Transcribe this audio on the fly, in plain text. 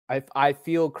I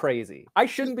feel crazy. I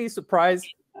shouldn't be surprised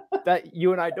that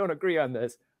you and I don't agree on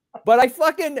this, but I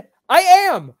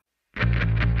am.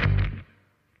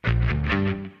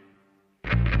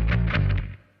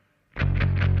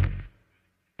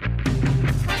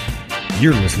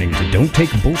 You're listening to Don't Take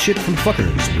Bullshit from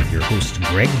Fuckers with your hosts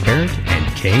Greg Barrett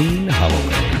and Kane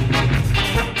Holloway.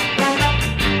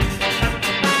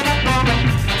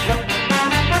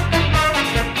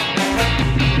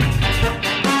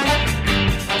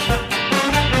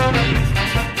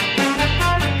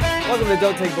 Welcome to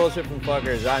Don't Take Bullshit from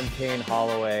Fuckers. I'm Kane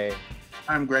Holloway.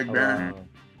 I'm Greg Barrett.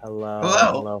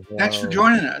 Hello. Thanks for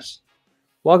joining us.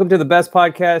 Welcome to the best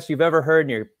podcast you've ever heard in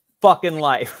your fucking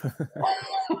life.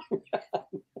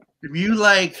 If you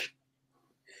like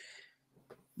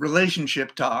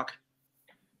relationship talk,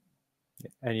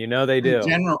 and you know they do,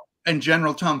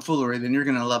 general tomfoolery, then you're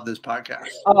going to love this podcast.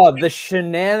 Oh, the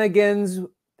shenanigans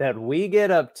that we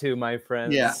get up to, my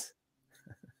friends.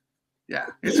 Yeah,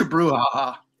 it's a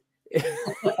brouhaha.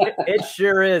 It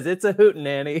sure is. It's a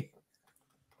hootenanny.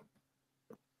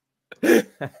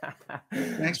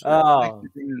 Thanks for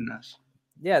joining us.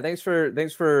 Yeah, thanks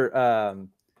for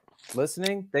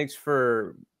listening. Thanks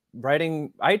for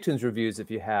writing iTunes reviews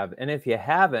if you have. And if you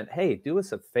haven't, hey, do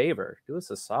us a favor. Do us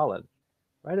a solid.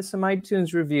 Write us some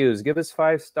iTunes reviews. Give us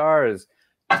 5 stars.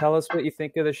 Tell us what you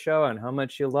think of the show and how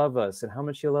much you love us and how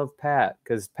much you love Pat.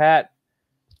 Because Pat,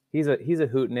 he's a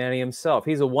hootenanny himself.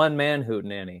 He's a one-man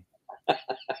hootenanny.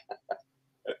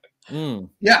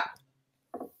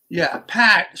 Yeah,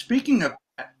 Pat, speaking of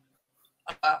Pat,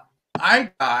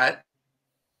 I got,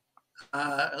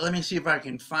 let me see if I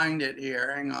can find it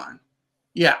here. Hang on.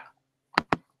 Yeah.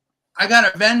 I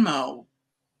got a Venmo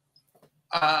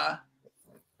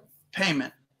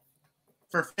payment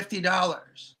for $50.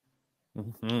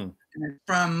 Mm-hmm. And it's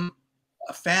from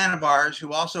a fan of ours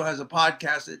who also has a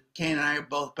podcast that Kane and I have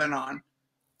both been on.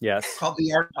 Yes. Called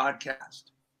The Art Podcast.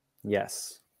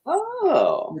 Yes.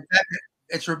 Oh.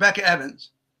 It's Rebecca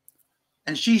Evans.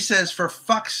 And she says, for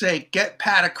fuck's sake, get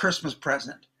Pat a Christmas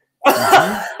present.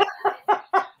 Mm-hmm.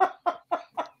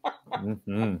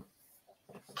 Mm-hmm.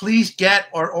 Please get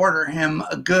or order him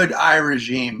a good eye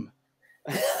regime.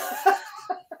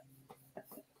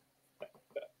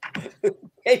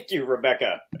 Thank you,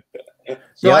 Rebecca.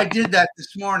 So I did that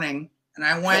this morning, and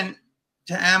I went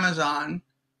to Amazon,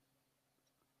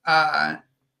 and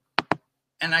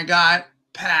I got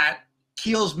Pat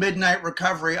Kiehl's Midnight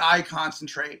Recovery Eye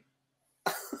Concentrate.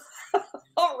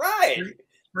 All right.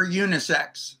 For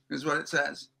unisex, is what it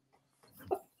says.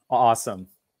 Awesome.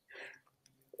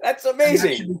 That's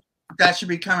amazing. That should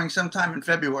be coming sometime in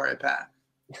February, Pat.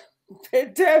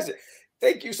 Fantastic.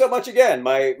 Thank you so much again.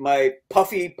 My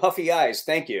puffy eyes.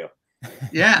 Thank you.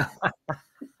 Yeah.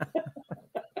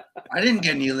 I didn't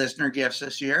get any listener gifts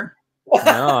this year.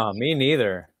 No, me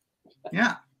neither.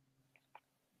 Yeah.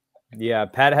 Yeah,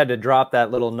 Pat had to drop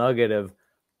that little nugget of,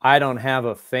 I don't have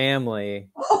a family.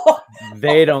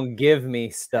 They don't give me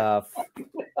stuff.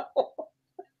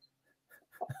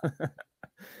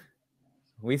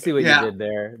 We see what you did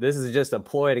there. This is just a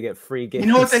ploy to get free gifts.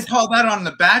 You know what they call that on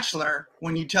The Bachelor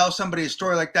when you tell somebody a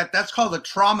story like that? That's called a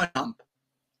trauma dump.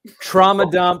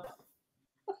 Trauma dump.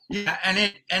 Yeah, and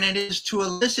it is to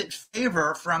elicit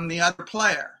favor from the other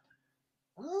player.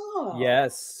 Oh.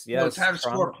 Yes. So it's how to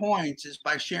score points is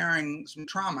by sharing some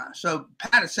trauma. So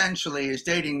Pat essentially is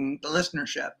dating the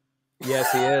listenership.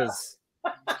 Yes, he is.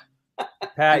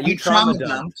 Pat, you trauma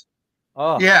dumped.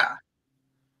 Oh. Yeah.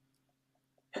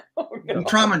 Oh, no. You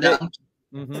trauma dumped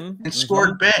and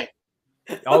scored big.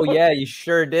 Oh, yeah, you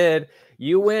sure did.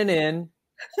 You went in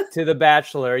to The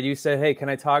Bachelor. You said, hey, can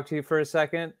I talk to you for a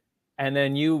second? And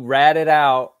then you ratted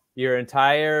out your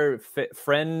entire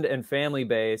friend and family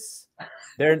base.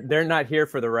 They're not here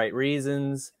for the right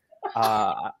reasons.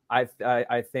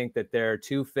 I think that they're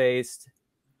two-faced.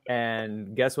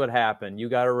 And guess what happened? You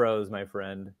got a rose, my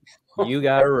friend. You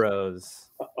got a rose.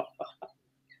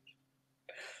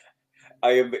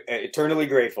 I am eternally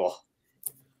grateful.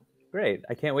 Great.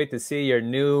 I can't wait to see your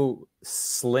new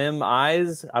slim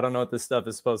eyes. I don't know what this stuff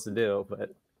is supposed to do,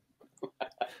 but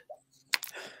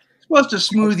it's supposed to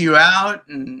smooth you out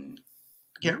and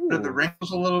get rid of the wrinkles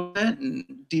a little bit and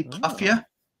depuff you.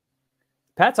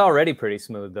 Pat's already pretty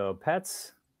smooth, though. Pat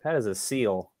is a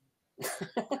seal.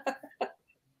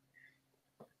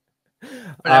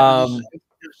 But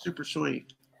super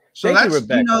sweet. So Thank you, that's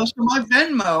Rebecca. So my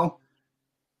Venmo,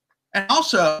 and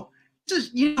also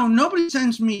just nobody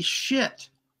sends me shit,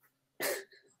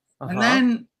 and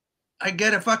then I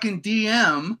get a fucking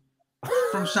DM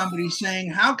from somebody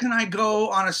saying, "How can I go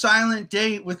on a silent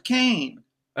date with Kane?"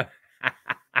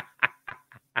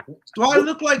 Do I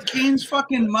look like Kane's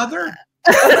fucking mother?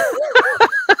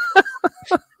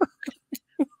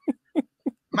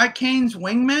 My Kane's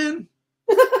wingman?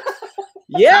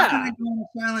 Yeah. How can I go on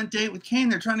a silent date with Kane?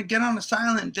 They're trying to get on a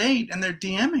silent date and they're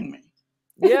DMing me.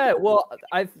 Yeah, well,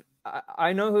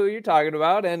 I know who you're talking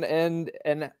about, and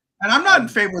I'm not in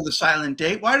favor of the silent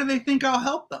date. Why do they think I'll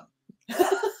help them?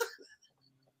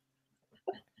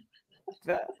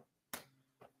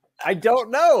 I don't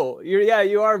know.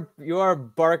 You are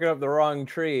barking up the wrong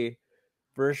tree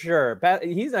for sure. Pat,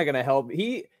 he's not going to help.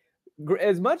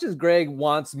 As much as Greg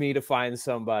wants me to find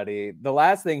somebody, the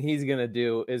last thing he's going to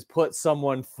do is put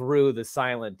someone through the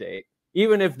silent date.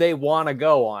 Even if they want to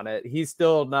go on it, he's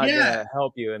still not going to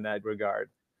help you in that regard.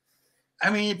 I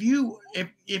mean, if you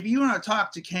want to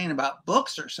talk to Kane about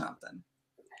books or something.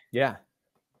 Yeah.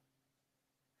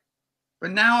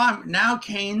 But now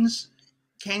Kane's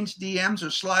DMs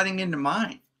are sliding into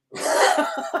mine.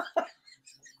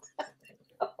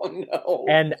 Oh no.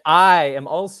 And I am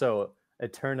also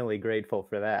eternally grateful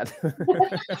for that.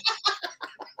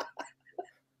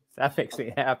 That makes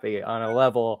me happy on a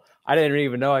level I didn't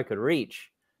even know I could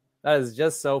reach. That is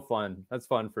just so fun. That's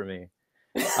fun for me.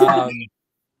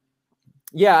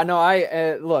 Yeah,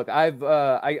 no, look,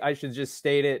 I should just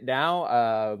state it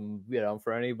now.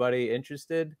 For anybody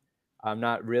interested, I'm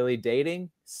not really dating.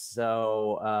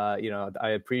 So, I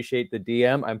appreciate the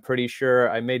DM. I'm pretty sure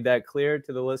I made that clear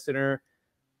to the listener.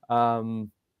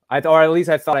 Or at least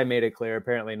I thought I made it clear.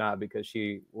 Apparently not, because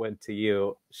she went to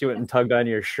you. She went and tugged on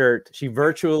your shirt. She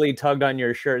virtually tugged on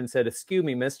your shirt and said, "Excuse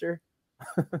me, mister."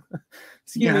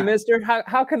 Excuse me, mister.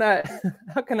 How can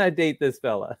I date this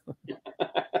fella?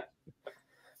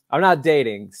 I'm not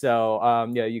dating, so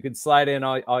you can slide in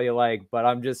all you like, but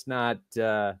I'm just not.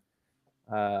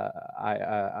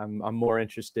 I'm more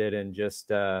interested in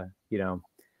just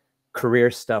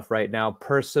career stuff right now,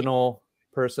 personal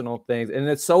things. And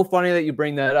it's so funny that you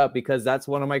bring that up, because that's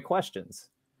one of my questions.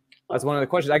 That's one of the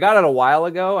questions. I got it a while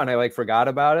ago and I forgot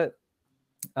about it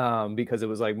because it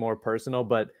was more personal,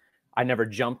 but I never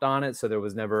jumped on it. So there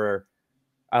was never,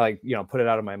 I put it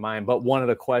out of my mind. But one of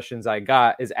the questions I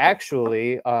got is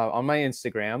actually on my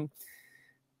Instagram.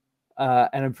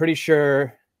 And I'm pretty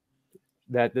sure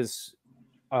that this,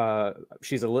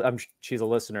 she's a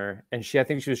listener, and I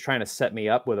think she was trying to set me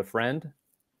up with a friend,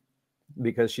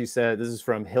 because she said, this is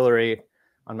from Hillary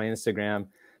on my Instagram.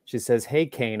 She says, "Hey,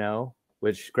 Kano,"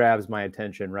 which grabs my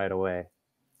attention right away.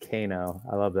 Kano.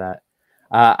 I love that.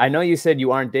 "I know you said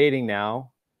you aren't dating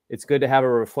now. It's good to have a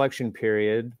reflection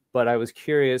period, but I was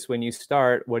curious, when you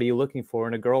start, what are you looking for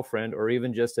in a girlfriend, or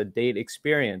even just a date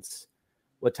experience?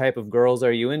 What type of girls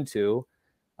are you into?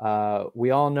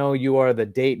 We all know you are the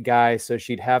date guy, so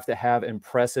she'd have to have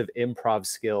impressive improv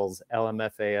skills.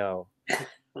 LMFAO.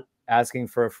 Asking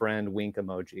for a friend, wink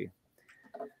emoji."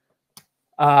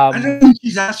 I don't think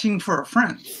she's asking for a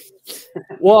friend.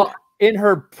 Well, in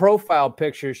her profile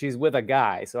picture, she's with a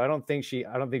guy, so I don't think she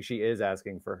is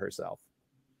asking for herself.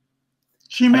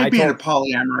 She may be in a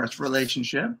polyamorous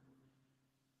relationship.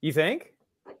 You think?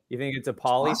 You think it's a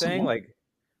poly thing? Like,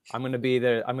 I'm gonna be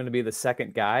the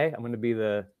second guy. I'm gonna be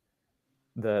the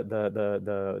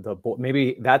boy.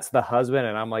 Maybe that's the husband,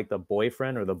 and I'm like the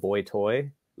boyfriend or the boy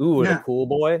toy. Ooh, or the pool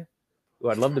boy. Ooh,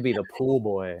 I'd love to be the pool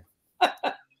boy.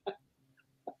 That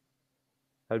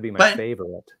would be my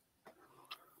favorite.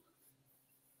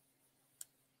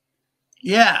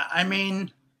 Yeah, I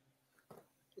mean,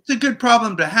 it's a good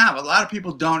problem to have. A lot of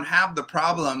people don't have the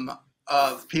problem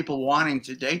of people wanting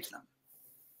to date them.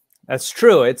 That's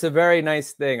true. It's a very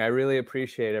nice thing. I really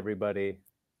appreciate everybody,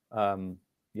 hitting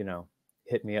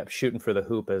me up, shooting for the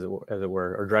hoop, as it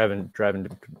were, or driving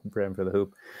for the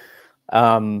hoop.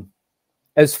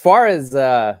 As far as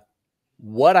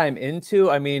what I'm into,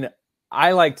 I mean,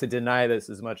 I like to deny this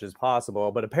as much as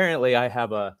possible, but apparently I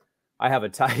have a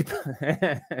type,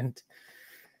 and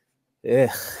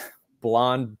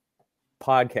blonde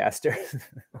podcaster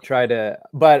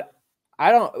but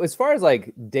I don't, as far as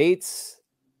dates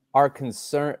are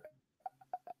concerned,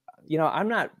 I'm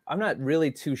not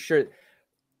really too sure.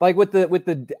 I'm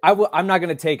not going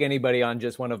to take anybody on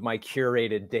just one of my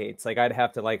curated dates. I'd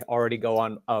have to already go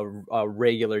on a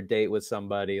regular date with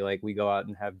somebody. We go out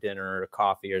and have dinner or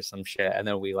coffee or some shit, and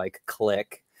then we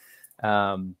click.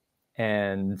 And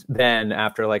then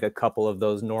after a couple of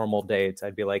those normal dates,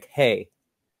 I'd be like, "Hey,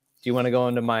 do you want to go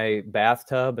into my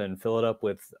bathtub and fill it up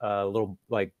with a little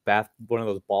one of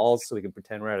those balls, so we can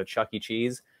pretend we're at a Chuck E.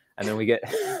 Cheese?" And then we get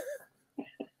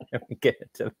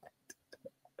into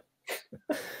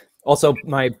that. Also,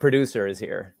 my producer is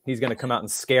here. He's going to come out and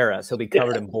scare us. He'll be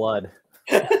covered in blood.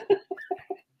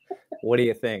 What do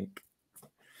you think?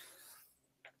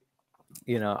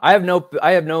 you know, I have no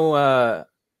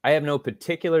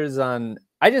particulars on.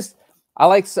 I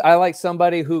like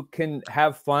somebody who can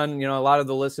have fun. You know, a lot of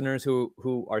the listeners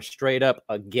who are straight up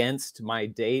against my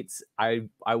dates, I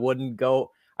wouldn't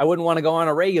want to go on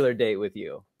a regular date with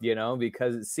you, you know,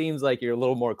 because it seems like you're a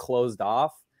little more closed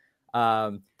off.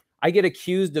 I get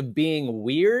accused of being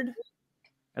weird,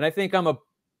 and I think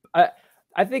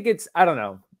I think it's, I don't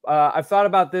know. I've thought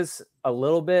about this a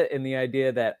little bit in the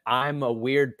idea that I'm a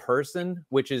weird person,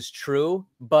 which is true,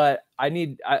 but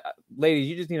ladies,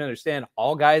 you just need to understand,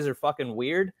 all guys are fucking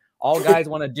weird. All guys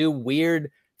want to do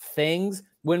weird things.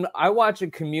 When I watch a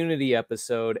Community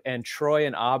episode and Troy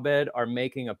and Abed are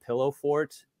making a pillow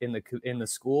fort in the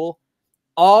school,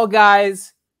 all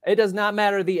guys, it does not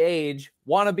matter the age,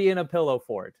 want to be in a pillow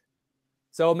fort.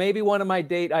 So maybe one of my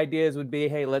date ideas would be,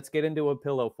 hey, let's get into a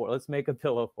pillow fort. Let's make a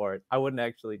pillow fort. I wouldn't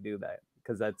actually do that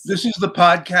because that's... This is the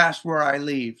podcast where I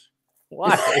leave.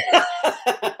 Why?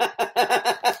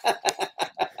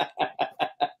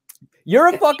 You're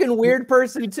a fucking weird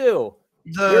person too.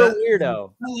 You're a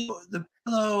weirdo. The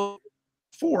pillow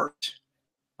fort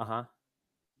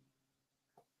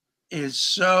is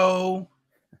so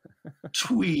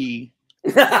twee.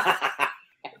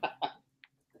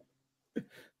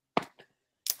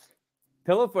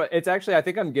 Pillow fort. It's actually, I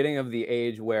think I'm getting of the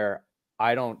age where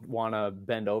I don't want to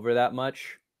bend over that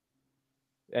much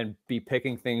and be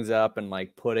picking things up and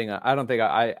like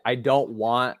I don't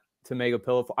want to make a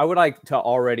pillow fort. I would like to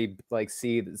already like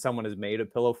see that someone has made a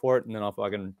pillow fort, and then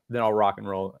I'll rock and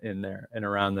roll in there and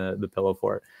around the pillow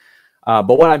fort. But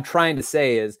what I'm trying to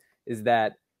say is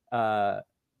that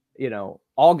you know,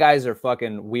 all guys are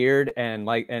fucking weird and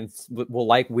will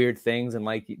like weird things and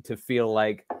like to feel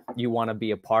like you want to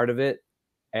be a part of it.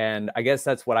 And I guess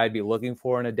that's what I'd be looking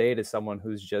for in a date, is someone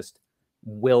who's just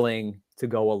willing to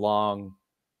go along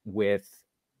with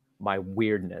my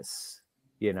weirdness,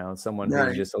 you know, someone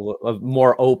who's just a little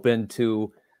more open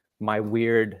to my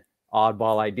weird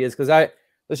oddball ideas. Cause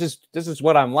this is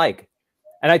what I'm like.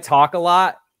 And I talk a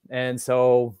lot. And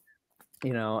so,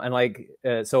 you know, and like,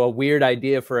 so a weird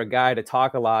idea for a guy to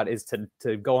talk a lot is to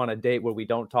go on a date where we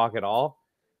don't talk at all.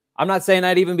 I'm not saying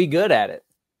I'd even be good at it,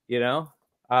 you know?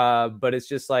 But it's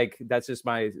just like, that's just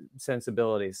my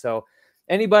sensibility. So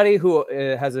anybody who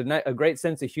has a great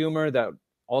sense of humor that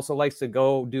also likes to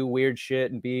go do weird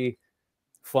shit and be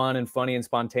fun and funny and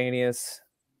spontaneous,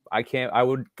 I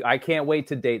can't wait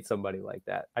to date somebody like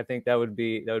that. I think that would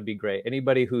be great.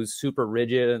 Anybody who's super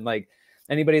rigid and like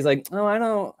anybody's like, oh, I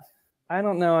don't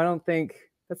know. I don't think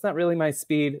that's not really my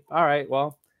speed. All right.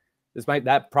 Well,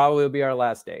 that probably will be our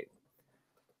last date.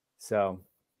 So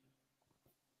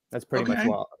that's pretty much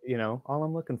what, you know, all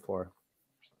I'm looking for.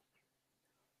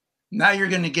 Now you're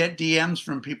going to get DMs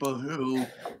from people who,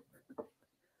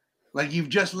 like, you've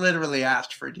just literally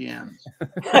asked for DMs.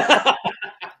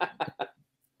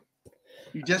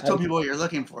 You just told people what you're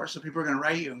looking for. So people are going to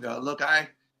write you and go, look, I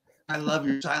love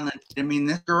your silent. I mean,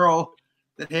 this girl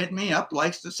that hit me up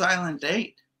likes the silent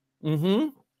date.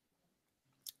 Mm-hmm.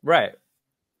 Right.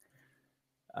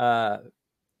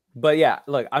 But yeah,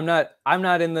 look, I'm not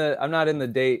in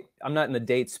the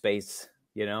date space.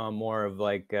 You know, I'm more of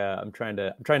like, I'm trying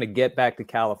to get back to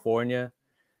California,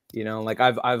 you know, like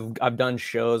I've done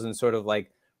shows and sort of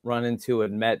like run into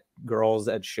and met girls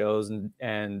at shows,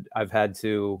 and I've had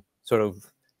to sort of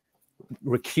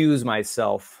recuse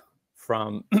myself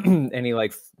from any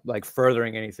like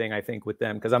furthering anything, I think, with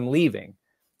them, because I'm leaving,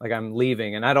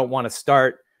 and I don't want to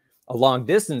start a long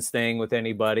distance thing with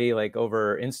anybody like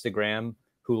over Instagram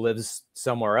who lives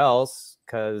somewhere else,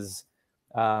 because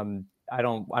I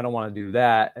don't want to do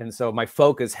that. And so my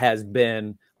focus has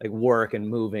been like work and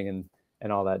moving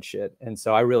and all that shit. And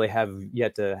so I really have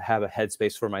yet to have a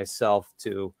headspace for myself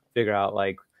to figure out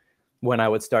like when I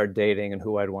would start dating and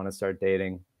who I'd want to start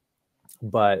dating.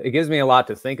 But it gives me a lot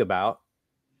to think about.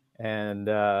 And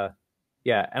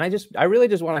yeah, and I really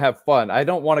just want to have fun. I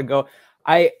don't want to go.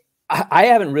 I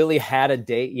haven't really had a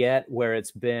date yet where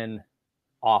it's been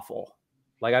awful.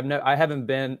 Like I've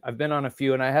been on a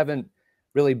few, and I haven't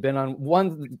really been on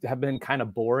one that have been kind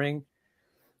of boring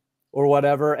or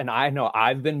whatever. And I know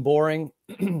I've been boring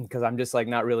because I'm just like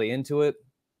not really into it.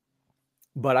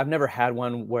 But I've never had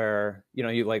one where, you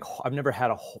know, I've never had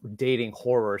a dating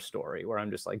horror story where I'm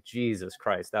just like, Jesus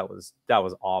Christ, that was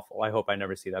awful. I hope I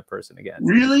never see that person again.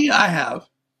 Really? I have.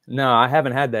 No, I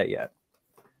haven't had that yet.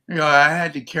 You know, I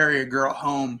had to carry a girl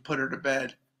home, put her to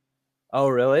bed. Oh,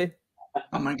 really?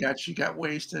 Oh my God, she got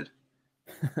wasted.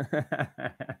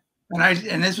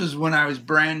 And this was when I was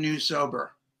brand new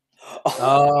sober.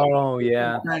 Oh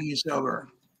yeah. Brand new sober.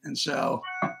 And so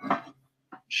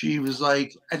she was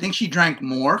like, I think she drank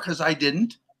more because I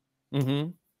didn't.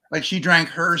 Mm-hmm. Like she drank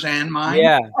hers and mine.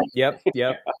 Yeah. Yep.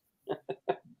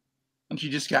 And she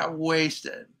just got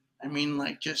wasted. I mean,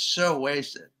 like just so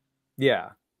wasted. Yeah.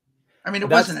 I mean, it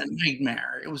wasn't a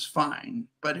nightmare. It was fine,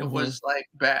 but it was like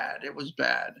bad. It was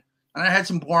bad. And I had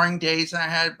some boring dates. And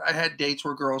I had dates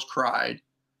where girls cried.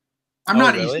 I'm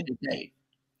not easy to date.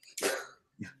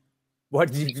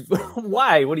 What did you?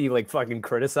 Why? What are you like fucking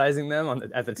criticizing them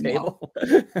at the table?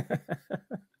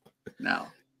 No.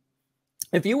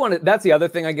 If you want to, that's the other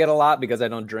thing I get a lot because I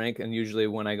don't drink, and usually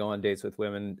when I go on dates with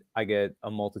women, I get a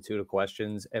multitude of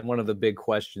questions, and one of the big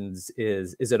questions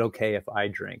is it okay if I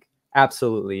drink?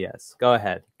 Absolutely yes. Go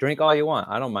ahead, drink all you want.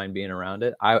 I don't mind being around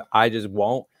it. I just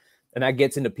won't, and that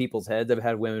gets into people's heads. I've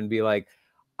had women be like,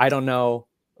 I don't know.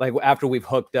 Like after we've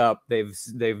hooked up, they've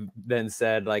then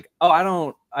said like,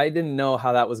 oh, I didn't know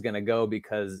how that was gonna go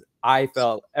because I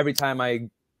felt every time I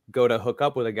go to hook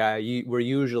up with a guy, we're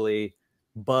usually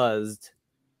buzzed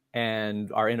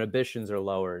and our inhibitions are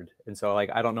lowered, and so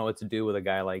like I don't know what to do with a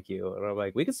guy like you. And I'm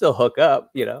like, we can still hook up,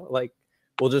 like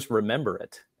we'll just remember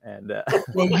it. And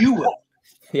well, you will.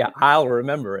 Yeah, I'll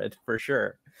remember it for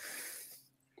sure.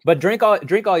 But drink all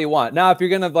you want. Now, if you're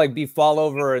gonna like be fall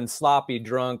over and sloppy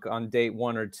drunk on date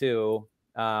 1 or 2,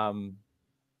 yeah,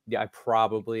 I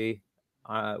probably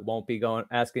won't be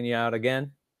asking you out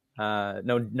again.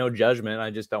 No judgment.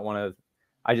 I just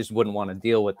wouldn't want to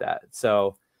deal with that.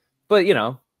 So, but if you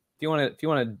want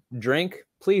to drink,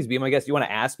 please be my guest. You want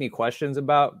to ask me questions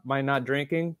about my not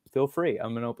drinking? Feel free.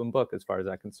 I'm an open book as far as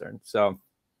I'm concerned. So.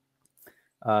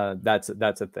 That's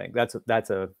a thing. That's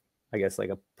I guess like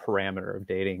a parameter of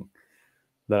dating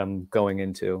that I'm going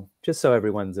into, just so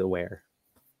everyone's aware.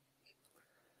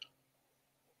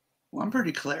 Well, I'm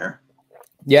pretty clear.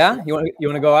 Yeah, you want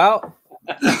to go out?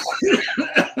 I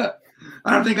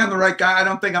don't think I'm the right guy. I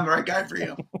don't think I'm the right guy for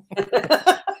you.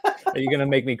 Are you gonna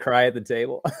make me cry at the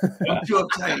table? I'm too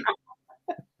uptight.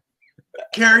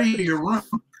 Carry you to your room.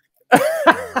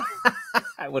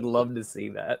 I would love to see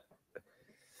that.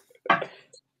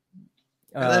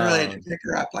 I literally had to pick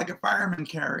her up like a fireman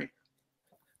carry.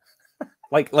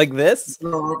 Like this?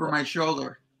 Throw her over my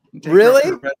shoulder.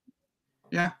 Really?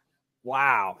 Yeah.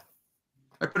 Wow.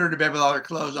 I put her to bed with all her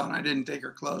clothes on. I didn't take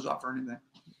her clothes off or anything.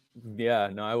 Yeah,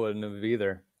 no, I wouldn't have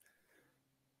either.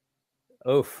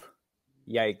 Oof.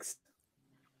 Yikes.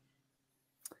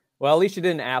 Well, at least you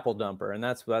didn't apple dump her, and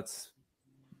that's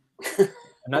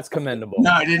commendable.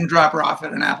 No, I didn't drop her off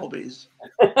at an Applebee's.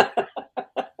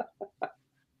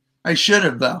 I should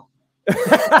have, though.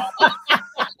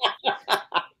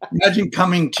 Imagine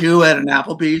coming to at an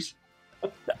Applebee's.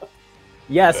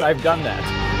 Yes, I've done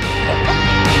that.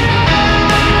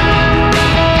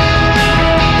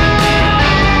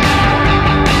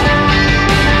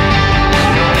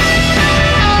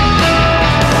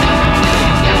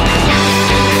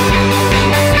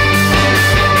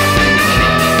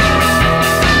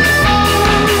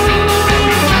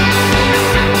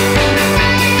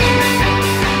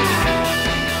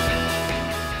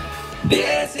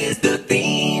 This is the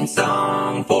theme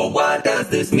song for What Does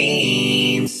This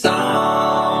Mean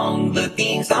song. The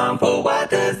theme song for What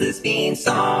Does This Mean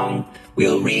song.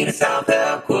 We'll read a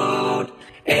self-help quote,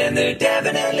 and they're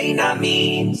definitely not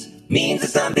memes. Memes are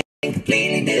something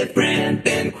completely different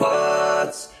than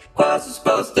quotes. Quotes are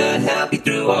supposed to help you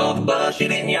through all the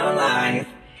bullshit in your life.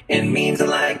 And memes are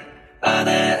like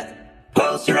that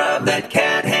poster of that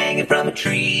cat hanging from a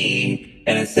tree.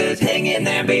 And it says, hang in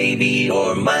there, baby,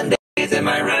 or Monday. Am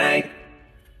I right?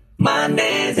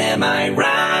 Mondays, am I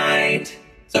right?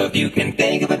 So if you can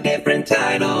think of a different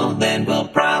title, then we'll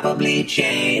probably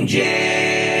change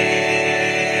it.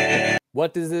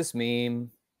 What does this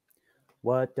mean?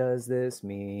 What does this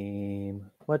mean?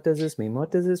 What does this mean?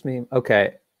 What does this mean?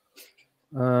 Okay.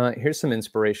 Here's some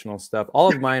inspirational stuff.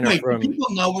 All of mine are from... Do people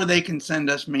know where they can send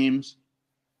us memes?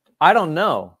 I don't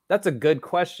know. That's a good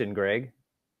question, Greg.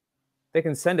 They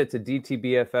can send it to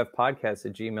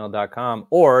dtbffpodcast@gmail.com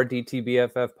or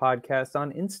dtbffpodcast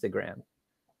on Instagram.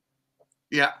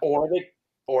 Yeah. Or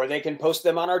they can post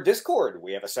them on our Discord.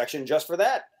 We have a section just for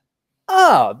that.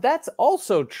 Oh, that's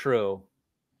also true.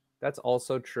 That's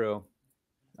also true.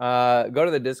 Go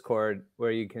to the Discord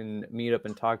where you can meet up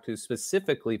and talk to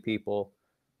specifically people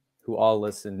who all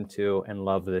listen to and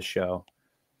love this show.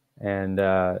 And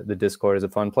the Discord is a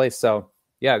fun place. So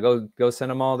yeah, go send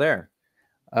them all there.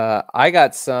 I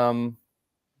got some.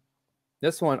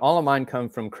 This one, all of mine come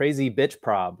from Crazy Bitch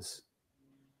Probs,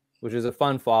 which is a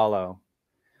fun follow.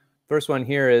 First one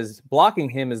here is, blocking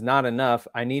him is not enough.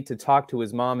 I need to talk to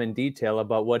his mom in detail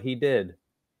about what he did.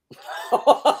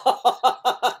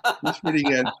 That's pretty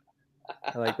good.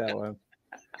 I like that one.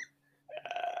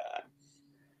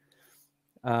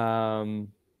 Why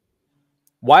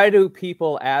do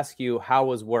people ask you how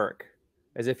was work?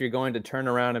 As if you're going to turn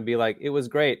around and be like, it was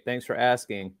great. Thanks for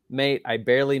asking. Mate, I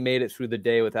barely made it through the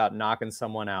day without knocking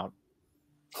someone out.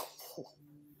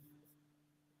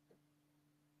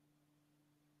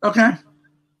 Okay.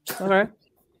 All right.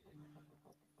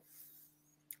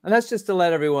 And that's just to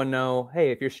let everyone know,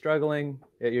 hey, if you're struggling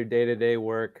at your day-to-day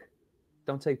work,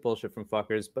 don't take bullshit from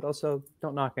fuckers, but also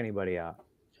don't knock anybody out.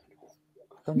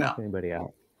 Don't knock anybody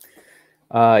out.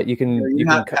 You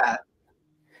can Pat.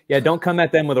 Yeah, don't come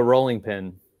at them with a rolling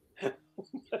pin.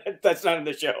 That's not in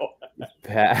the show.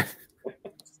 Pat.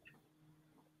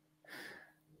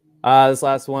 This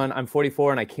last one. I'm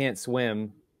 44 and I can't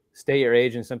swim. State your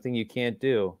age and something you can't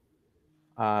do.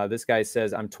 This guy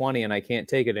says, I'm 20 and I can't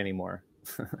take it anymore.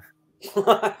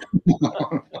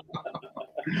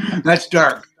 That's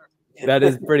dark. That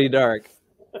is pretty dark.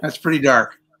 That's pretty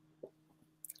dark.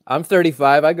 I'm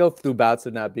 35. I go through bouts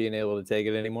of not being able to take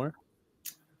it anymore.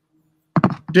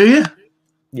 Do you?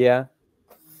 Yeah.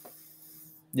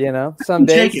 You know, some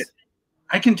days. Take it.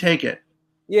 I can take it.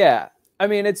 Yeah. I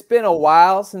mean, it's been a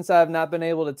while since I've not been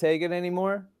able to take it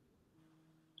anymore.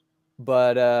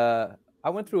 But I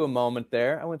went through a moment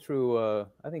there. I went through,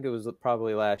 I think it was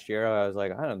probably last year. I was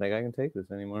like, I don't think I can take this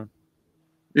anymore.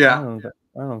 Yeah. I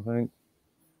don't think.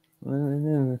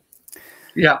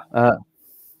 Yeah.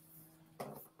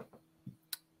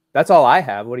 That's all I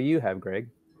have. What do you have, Greg?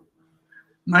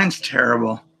 Mine's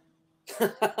terrible.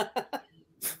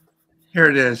 Here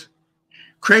it is.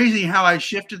 Crazy how I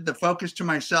shifted the focus to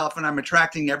myself and I'm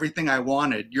attracting everything I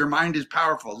wanted. Your mind is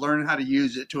powerful. Learn how to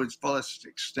use it to its fullest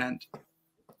extent.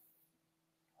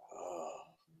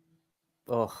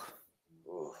 Oh,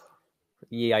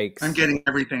 yikes. I'm getting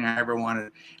everything I ever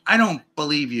wanted. I don't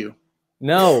believe you.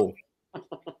 No.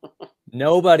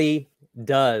 Nobody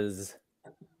does.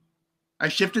 I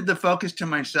shifted the focus to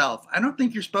myself. I don't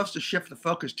think you're supposed to shift the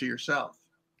focus to yourself.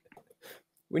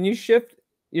 When you shift,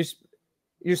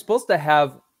 you're supposed to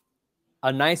have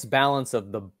a nice balance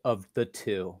of the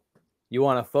two. You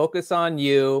want to focus on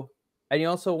you, and you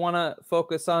also want to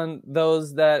focus on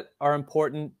those that are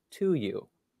important to you.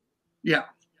 Yeah.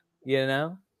 You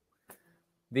know?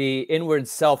 The inward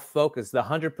self-focus, the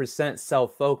 100%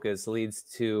 self-focus leads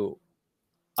to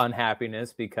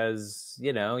unhappiness because,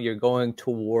 you know, you're going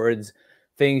towards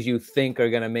things you think are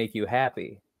going to make you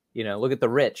happy. You know, look at the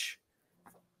rich.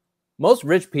 Most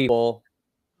rich people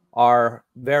are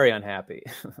very unhappy.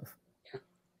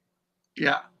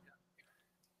 Yeah.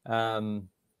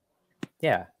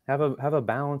 Yeah, have a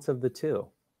balance of the two.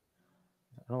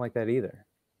 I don't like that either.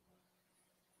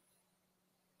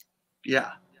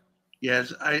 Yeah.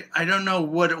 Yes, I don't know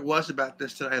what it was about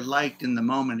this that I liked in the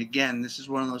moment. Again, this is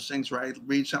one of those things where I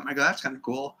read something, I go, that's kind of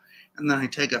cool. And then I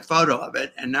take a photo of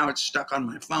it, and now it's stuck on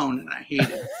my phone, and I hate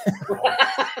it.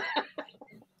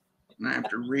 And I have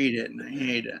to read it, and I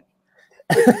hate it.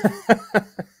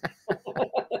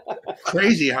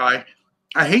 Crazy how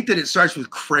I hate that it starts with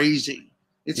crazy.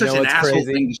 It's such an asshole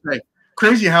thing to say.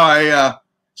 Crazy how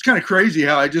it's kind of crazy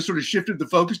how I just sort of shifted the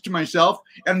focus to myself,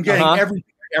 and I'm getting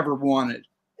everything I ever wanted.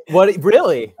 What,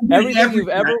 really? Everything you've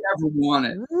ever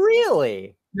wanted.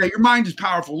 Really? Yeah, your mind is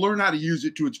powerful. Learn how to use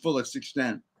it to its fullest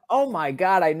extent. Oh my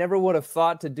God, I never would have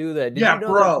thought to do that. Did you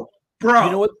know bro.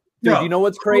 You know what? Dude, you know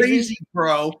what's crazy?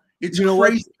 Bro. It's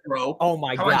crazy, bro. Oh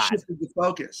my God. I shifted the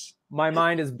focus. My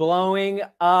mind is blowing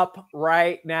up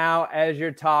right now as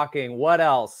you're talking. What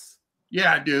else?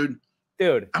 Yeah, dude.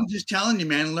 Dude. I'm just telling you,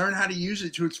 man. Learn how to use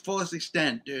it to its fullest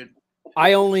extent, dude.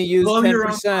 I only use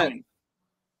 10%.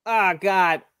 Ah,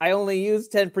 God. I only use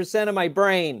 10% of my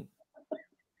brain.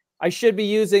 I should be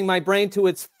using my brain to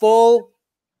its full,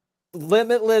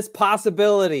 limitless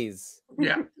possibilities.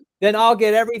 Yeah. Then I'll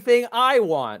get everything I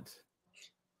want.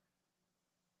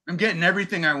 I'm getting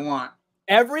everything I want.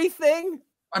 Everything?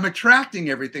 I'm attracting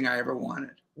everything I ever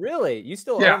wanted. Really? You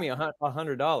still owe me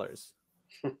 $100.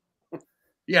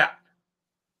 Yeah.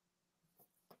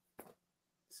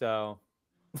 So,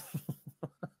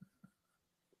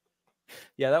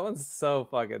 yeah, that one's so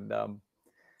fucking dumb.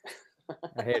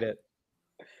 I hate it.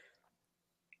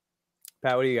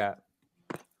 Pat, what do you got?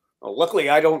 Well, luckily,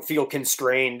 I don't feel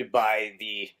constrained by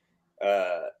the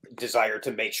desire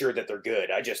to make sure that they're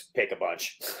good. I just pick a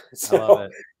bunch. So I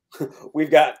love it. We've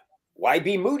got, why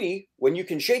be moody when you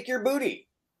can shake your booty?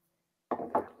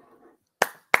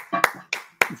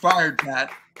 You're fired,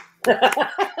 Pat.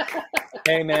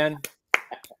 Hey, man.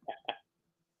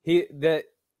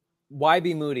 Why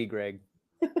be moody, Greg?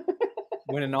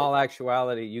 When in all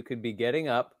actuality, you could be getting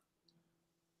up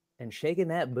and shaking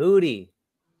that booty.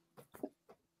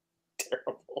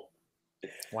 Terrible.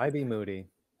 Why be moody?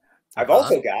 I've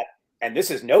also got, And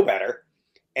this is no better.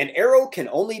 An arrow can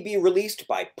only be released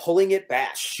by pulling it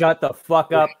back. Shut the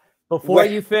fuck up. Before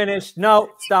you finish,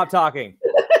 no, stop talking.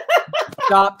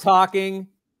 Stop talking.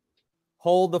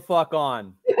 Hold the fuck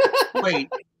on. Wait.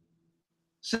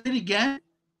 Say it again.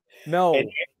 No.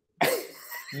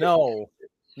 No.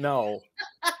 No.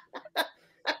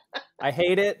 I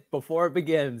hate it before it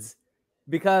begins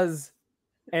because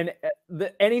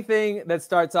anything that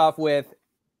starts off with,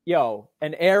 yo,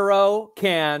 an arrow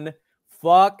can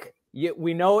fuck you.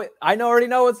 We know it. I already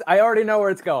know where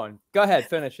it's going. Go ahead,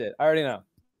 finish it. I already know.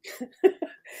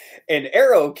 An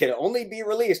arrow can only be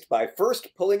released by first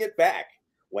pulling it back.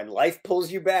 When life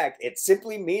pulls you back, it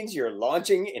simply means you're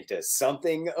launching into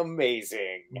something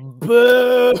amazing.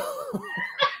 Boo!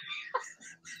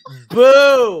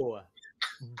 Boo!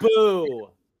 Boo!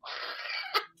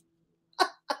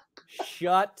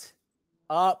 Shut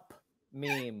up,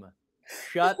 meme.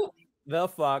 Shut the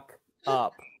fuck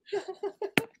up.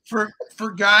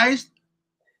 For guys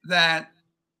that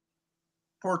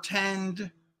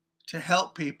portend to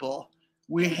help people,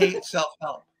 we hate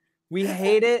self-help. We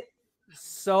hate it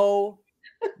so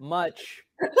much.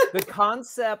 The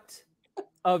concept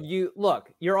of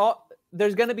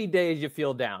there's going to be days you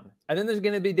feel down, and then there's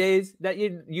going to be days that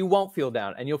you won't feel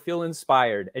down, and you'll feel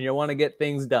inspired, and you'll want to get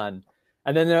things done,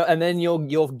 and then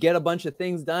you'll get a bunch of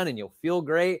things done, and you'll feel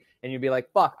great, and you'll be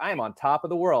like, "Fuck, I am on top of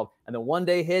the world." And then one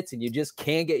day hits, and you just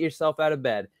can't get yourself out of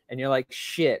bed, and you're like,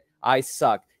 "Shit, I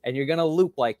suck," and you're gonna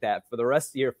loop like that for the rest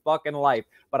of your fucking life.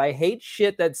 But I hate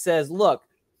shit that says, "Look,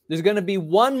 there's gonna be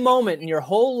one moment in your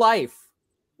whole life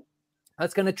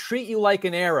that's going to treat you like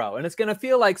an arrow. And it's going to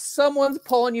feel like someone's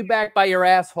pulling you back by your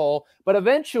asshole. But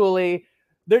eventually,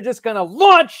 they're just going to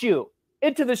launch you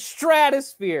into the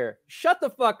stratosphere." Shut the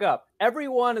fuck up.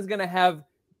 Everyone is going to have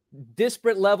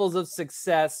disparate levels of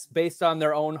success based on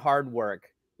their own hard work.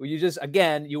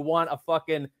 You want a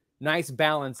fucking nice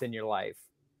balance in your life.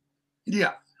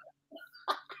 Yeah.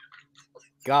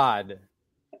 God,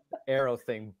 arrow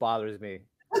thing bothers me.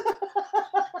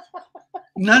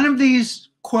 None of these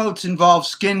quotes involve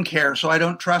skincare, so I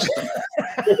don't trust them.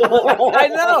 I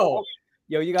know.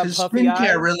 Yo, you got puffy eyes.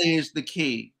 Skincare really is the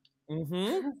key.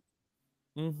 Mm-hmm.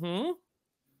 Mm-hmm.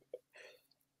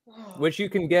 Which you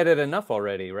can get at Enough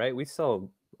already, right? We sell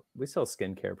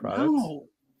skincare products. No.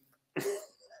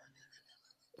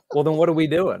 Well, then what are we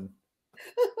doing?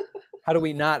 How do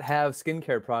we not have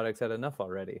skincare products at Enough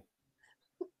already?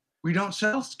 We don't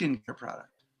sell skincare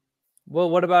products. Well,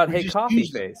 what about We Hey just Coffee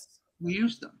use them. Face? We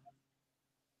use them.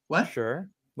 What? Sure.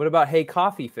 What about Hey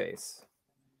Coffee Face?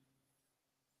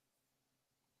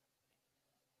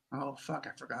 Oh, fuck.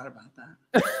 I forgot about that.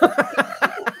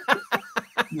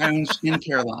 My own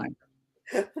skincare line.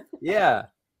 Yeah.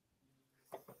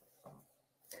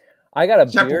 I got a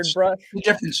beard brush. A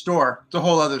different store. It's a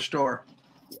whole other store.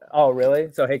 Oh,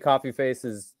 really? So Hey Coffee Face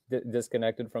is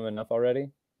disconnected from Enough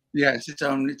already? Yeah, it's its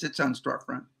own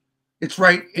storefront. It's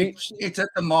right. It's at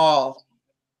the mall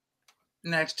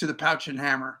next to the Pouch and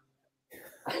Hammer.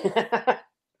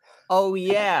 Oh,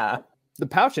 yeah. The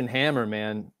Pouch and Hammer,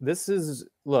 man.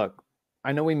 Look,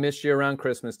 I know we missed you around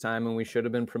Christmas time and we should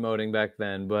have been promoting back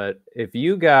then, but if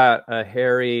you got a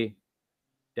hairy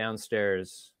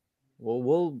downstairs,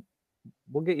 we'll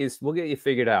get you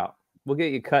figured out. We'll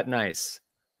get you cut nice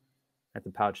at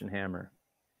the Pouch and Hammer.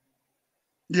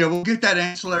 Yeah, we'll get that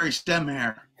ancillary stem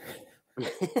hair.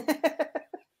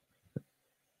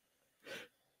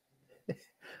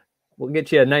 We'll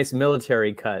get you a nice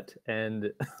military cut,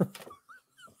 and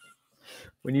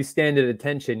when you stand at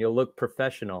attention, you'll look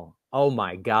professional. Oh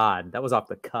my God, that was off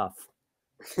the cuff.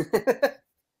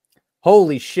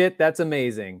 Holy shit, that's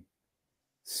amazing.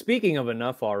 Speaking of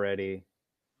Enough already,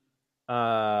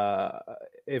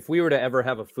 if we were to ever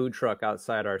have a food truck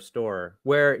outside our store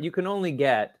where you can only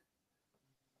get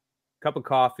a cup of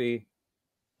coffee,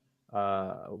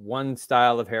 one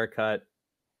style of haircut,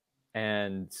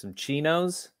 and some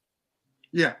chinos.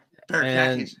 Yeah, pair of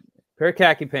khakis. Pair of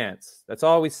khaki pants. That's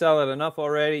all we sell at Enough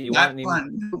already. You Not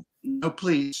want fun. No,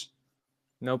 please.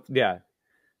 Nope. Yeah.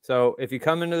 So if you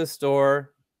come into the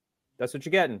store, that's what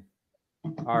you're getting.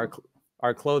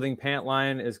 Our clothing pant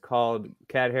line is called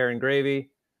Cat Hair and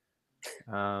Gravy.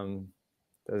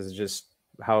 This is just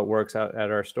how it works out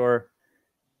at our store.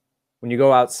 When you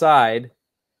go outside,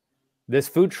 this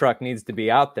food truck needs to be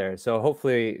out there. So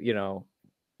hopefully,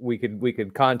 we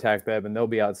could contact them and they'll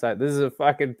be outside. This is a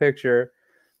fucking picture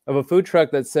of a food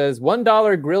truck that says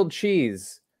 $1 grilled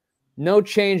cheese, no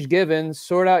change given,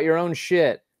 sort out your own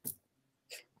shit.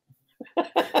 No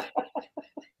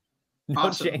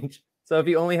Awesome. change. So if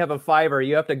you only have a $5,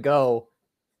 you have to go.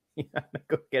 You have to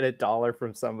go get $1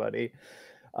 from somebody.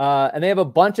 And they have a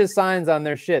bunch of signs on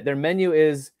their shit. Their menu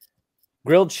is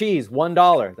grilled cheese,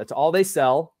 $1. That's all they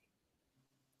sell.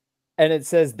 And it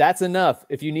says, that's enough.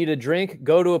 If you need a drink,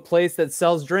 go to a place that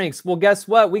sells drinks. Well, guess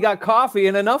what? We got coffee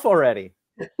and enough already.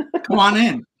 Come on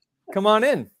in. Come on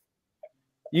in.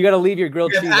 You got to leave your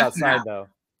grilled We have cheese half outside, now. though.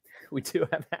 We do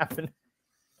have half an.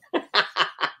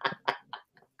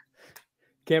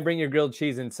 Can't bring your grilled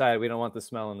cheese inside. We don't want the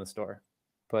smell in the store.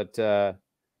 But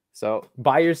so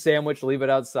buy your sandwich, leave it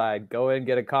outside. Go in,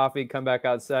 get a coffee, come back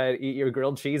outside, eat your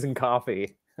grilled cheese and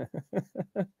coffee.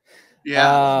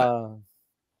 Yeah.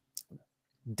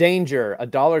 Danger,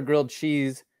 $1 grilled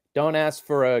cheese. Don't ask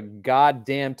for a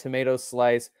goddamn tomato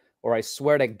slice, or I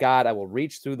swear to God, I will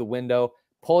reach through the window,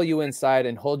 pull you inside,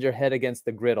 and hold your head against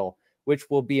the griddle, which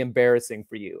will be embarrassing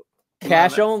for you.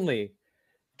 Cash only.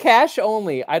 Cash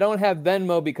only. I don't have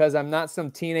Venmo because I'm not some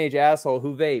teenage asshole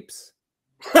who vapes.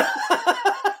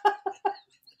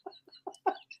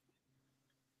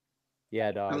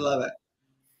 Yeah, dog. I love it.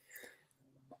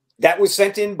 That was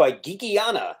sent in by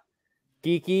Geekiana.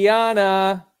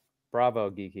 Geekiana. Bravo,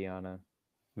 Geekiana.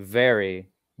 Very,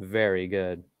 very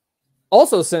good.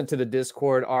 Also sent to the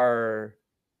Discord are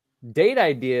date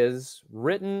ideas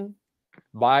written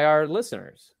by our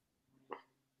listeners.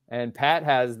 And Pat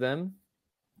has them.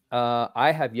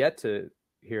 I have yet to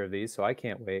hear of these, so I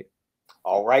can't wait.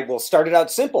 All right, we'll start it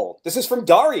out simple. This is from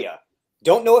Daria.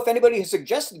 Don't know if anybody has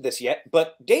suggested this yet,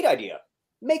 but date idea.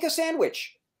 Make a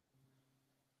sandwich.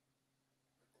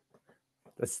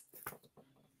 That's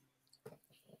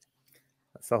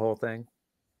the whole thing.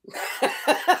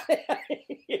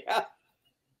 Yeah.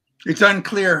 It's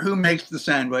unclear who makes the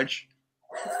sandwich.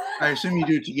 I assume you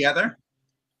do it together.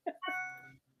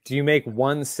 Do you make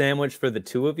one sandwich for the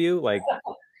two of you? Like,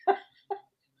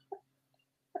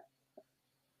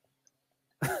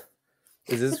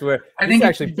 is this where I think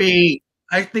it should be?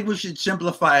 I think we should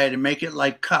simplify it and make it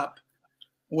like Cup,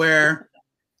 where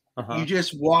you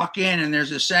just walk in and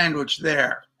there's a sandwich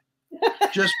there,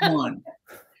 just one.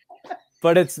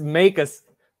 But it's make a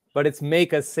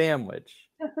sandwich.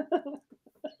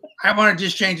 I want to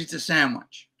just change it to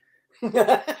sandwich.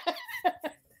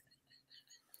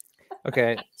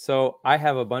 Okay, so I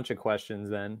have a bunch of questions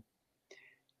then.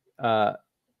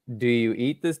 Do you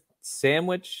eat this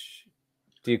sandwich?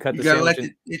 Do you cut the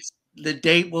sandwich? The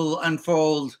date will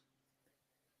unfold.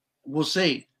 We'll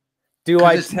see. Do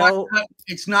I tell?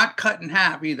 It's not cut in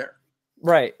half either.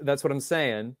 Right, that's what I'm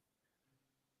saying.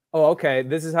 Oh, okay.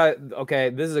 This is how. Okay,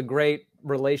 this is a great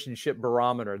relationship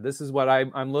barometer. This is what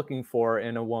I'm looking for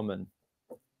in a woman.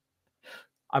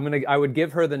 I would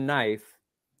give her the knife,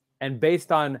 and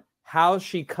based on how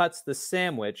she cuts the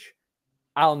sandwich,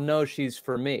 I'll know she's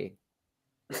for me.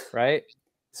 Right?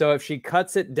 So if she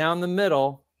cuts it down the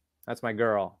middle, that's my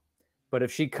girl. But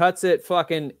if she cuts it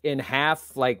fucking in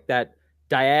half, like that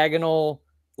diagonal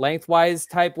lengthwise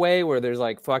type way where there's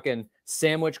like fucking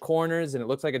sandwich corners and it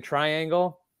looks like a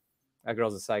triangle, that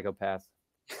girl's a psychopath.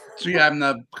 So yeah, I'm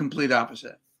the complete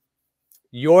opposite.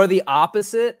 You're the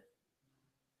opposite?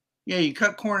 Yeah, you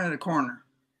cut corner to corner.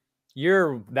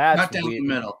 That's not down weird. the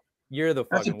middle. You're the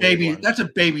fucking baby. That's a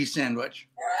baby sandwich.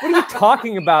 What are you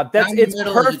talking about? It's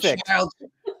perfect.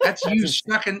 That's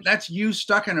you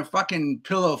stuck in a fucking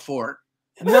pillow fort.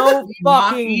 No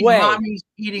fucking way.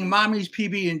 Eating mommy's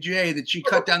PB&J that she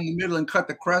cut down the middle and cut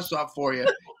the crust off for you.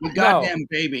 You goddamn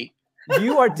baby.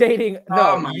 You are dating.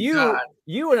 No, oh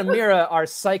you and Amira are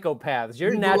psychopaths.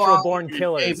 You're natural born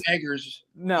killers. Dave Eggers.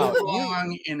 No,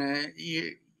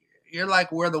 you're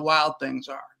like where the wild things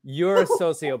are. You're a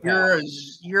sociopath.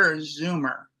 You're a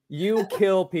zoomer. You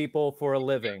kill people for a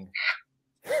living.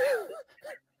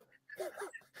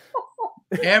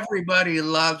 Everybody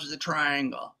loves the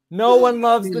triangle. No one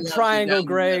loves the triangle,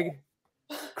 Greg.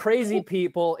 Crazy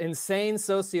people, insane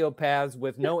sociopaths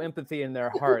with no empathy in their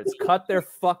hearts, cut their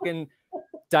fucking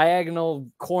diagonal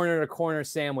corner to corner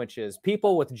sandwiches.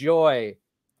 People with joy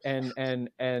and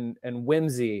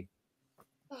whimsy.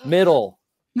 Middle.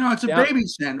 No, it's a baby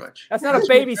sandwich. That's not a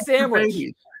baby sandwich.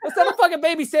 That's not a fucking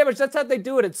baby sandwich. That's how they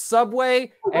do it at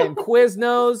Subway and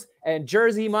Quiznos and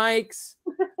Jersey Mike's.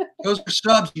 Those are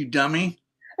subs, you dummy.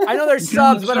 I know they're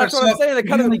subs, but that's what I'm saying. They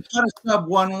cut a sub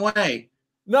one way.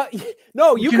 No,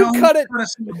 you can cut it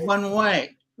one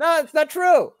way. No, it's not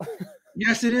true.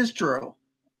 Yes, it is true.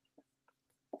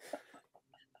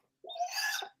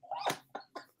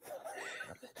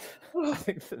 I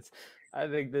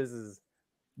think this is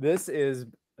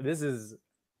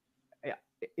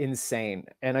insane,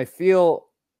 and I feel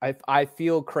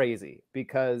crazy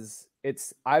because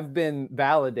I've been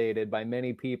validated by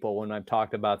many people when I've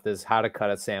talked about this how to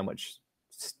cut a sandwich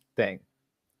thing.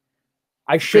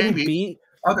 I shouldn't be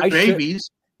other babies.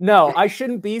 No, I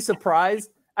shouldn't be surprised.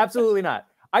 Absolutely not.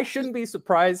 I shouldn't be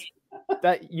surprised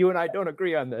that you and I don't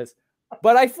agree on this.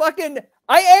 But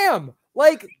I am.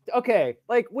 Like, okay,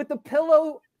 like with the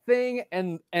pillow thing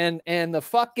and the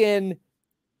fucking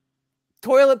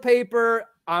toilet paper,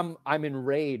 I'm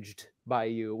enraged by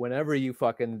you whenever you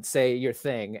fucking say your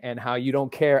thing and how you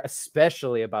don't care,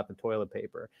 especially about the toilet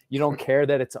paper. You don't care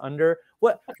that it's under.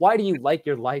 Why do you like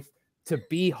your life to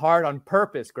be hard on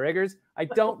purpose, Gregors? I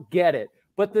don't get it.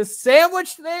 But the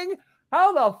sandwich thing,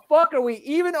 how the fuck are we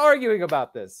even arguing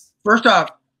about this? First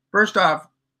off,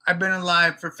 I've been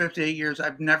alive for 58 years.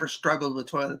 I've never struggled with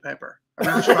toilet paper. I've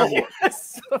never struggled.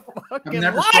 I've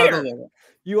never struggled with it.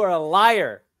 You are a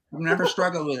liar. I've never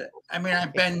struggled with it. I mean,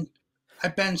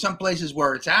 I've been some places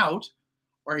where it's out,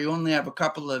 where you only have a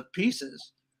couple of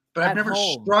pieces, but I've never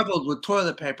struggled with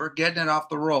toilet paper getting it off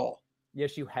the roll.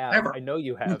 Yes, you have. Never. I know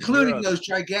you have. Including those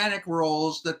gigantic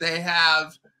rolls that they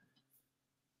have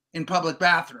in public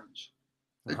bathrooms.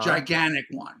 The gigantic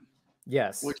one.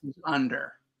 Yes. Which is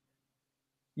under.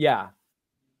 Yeah.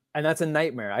 And that's a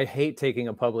nightmare. I hate taking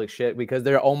a public shit because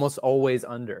they're almost always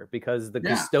under because the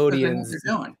custodians.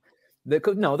 The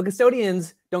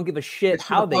custodians don't give a shit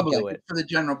how they do it. It's for the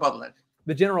general public.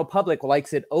 The general public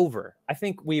likes it over. I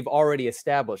think we've already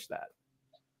established that.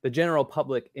 The general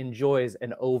public enjoys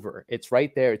an over. It's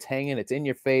right there. It's hanging. It's in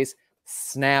your face.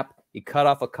 Snap. You cut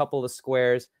off a couple of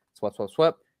squares. Swap, swap,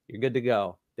 swap. You're good to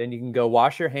go. Then you can go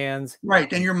wash your hands. Right.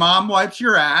 Then your mom wipes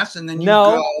your ass, and then you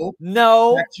go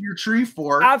back to your tree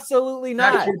fort. Absolutely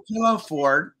not. Back to your pillow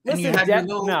fort, and you have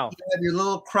your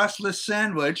little crustless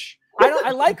sandwich.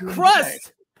 I like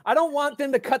crust. I don't want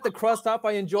them to cut the crust off.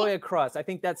 I enjoy a crust. I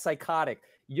think that's psychotic.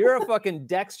 You're a fucking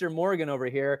Dexter Morgan over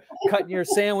here, cutting your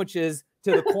sandwiches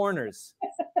to the corners.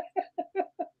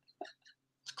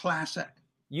 It's classic.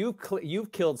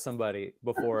 You've killed somebody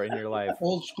before in your life.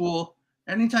 Old school.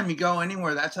 Anytime you go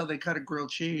anywhere, that's how they cut a grilled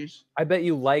cheese. I bet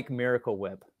you like Miracle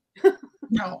Whip.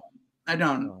 No, I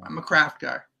don't. I'm a Kraft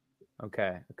guy.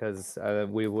 Okay, because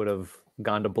we would have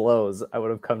gone to blows. I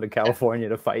would have come to California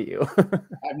to fight you.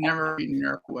 I've never eaten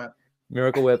Miracle Whip.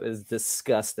 Miracle Whip is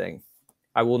disgusting.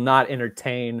 I will not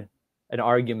entertain an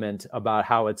argument about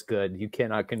how it's good. You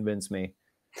cannot convince me.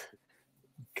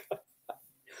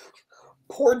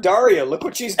 Poor Daria. Look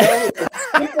what she's done with the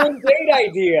simple date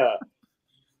idea.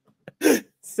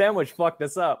 Sandwich fucked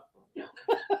us up.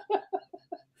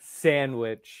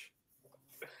 Sandwich.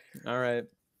 All right.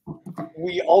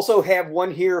 We also have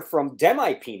one here from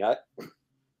Demi Peanut.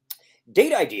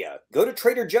 Date idea. Go to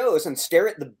Trader Joe's and stare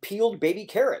at the peeled baby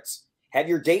carrots. Have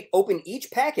your date open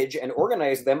each package and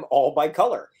organize them all by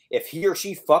color. If he or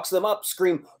she fucks them up,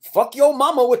 scream, "Fuck yo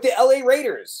mama" with the LA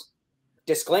Raiders.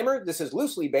 Disclaimer, this is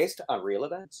loosely based on real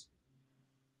events.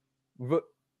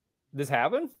 This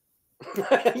happened?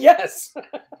 Yes.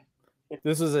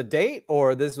 This was a date,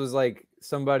 or this was like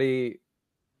somebody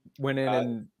went in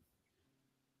and...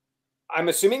 I'm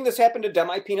assuming this happened to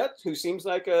Demi Peanut, who seems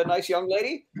like a nice young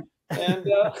lady. And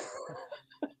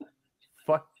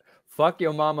fuck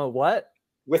your mama what?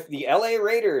 With the LA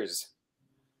Raiders.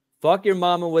 Fuck your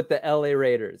mama with the LA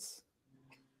Raiders.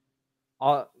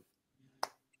 All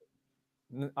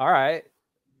right.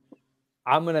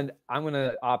 I'm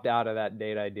gonna opt out of that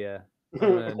date idea. I'm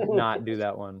gonna not do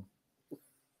that one.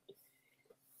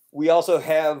 We also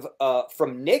have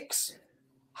from Nick's.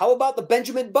 How about the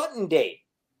Benjamin Button date?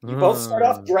 You both start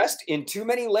off dressed in too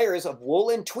many layers of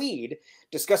wool and tweed,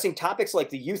 discussing topics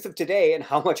like the youth of today and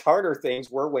how much harder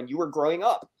things were when you were growing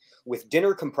up, with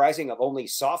dinner comprising of only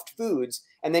soft foods,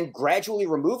 and then gradually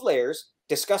remove layers,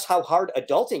 discuss how hard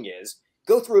adulting is,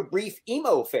 go through a brief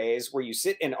emo phase where you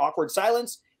sit in awkward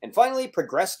silence, and finally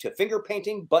progress to finger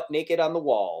painting butt naked on the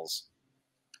walls.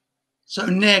 So,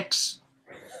 Nick's,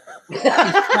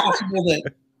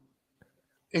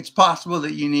 it's possible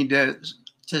that you need to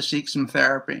seek some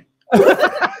therapy.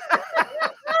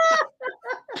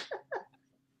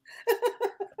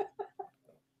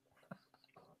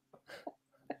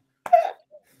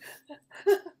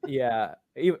 Yeah,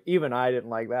 even I didn't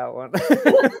like that one.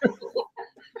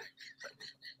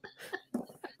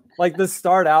 Like to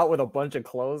start out with a bunch of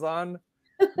clothes on.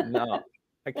 No,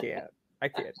 I can't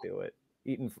do it.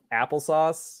 Eating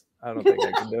applesauce, I don't think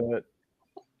I can do it.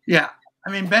 Yeah,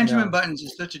 I mean, Benjamin Buttons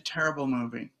is such a terrible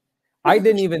movie. I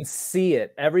didn't even see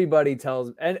it. Everybody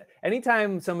tells, and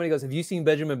anytime somebody goes, "Have you seen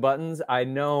Benjamin Buttons?" I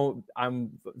know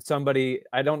I'm somebody.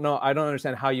 I don't know. I don't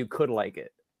understand how you could like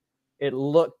it.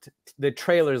 The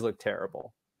trailers look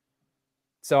terrible.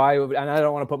 So I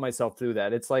don't want to put myself through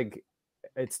that. It's like,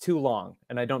 it's too long,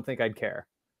 and I don't think I'd care.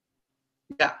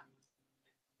 Yeah,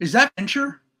 is that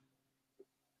Fincher?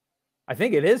 I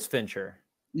think it is Fincher.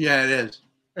 Yeah, it is.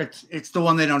 It's the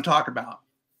one they don't talk about.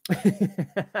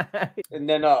 And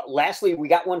then lastly, we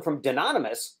got one from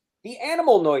Dononymous, the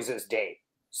Animal Noises Day.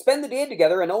 Spend the day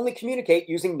together and only communicate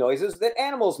using noises that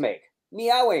animals make.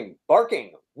 Meowing,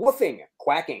 barking, woofing,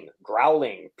 quacking,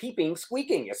 growling, peeping,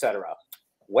 squeaking, etc.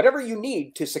 Whatever you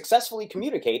need to successfully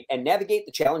communicate and navigate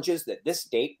the challenges that this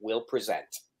date will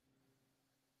present.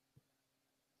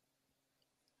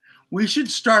 We should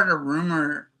start a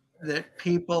rumor that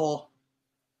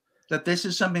this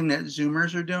is something that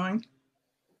Zoomers are doing.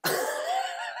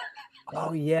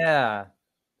 Oh, yeah.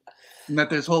 And that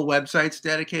this whole website's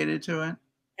dedicated to it.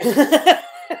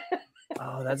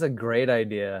 Oh, that's a great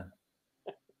idea.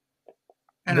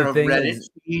 And a Reddit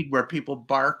feed where people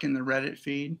bark in the Reddit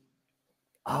feed.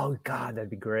 Oh, God, that'd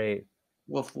be great.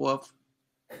 Woof, woof.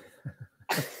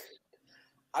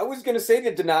 I was going to say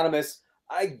to Dononymous,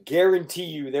 I guarantee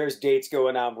you there's dates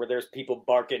going on where there's people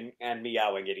barking and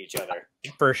meowing at each other.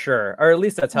 For sure. Or at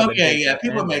least that's how Okay, yeah.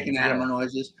 People are making animal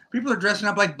noises. People are dressing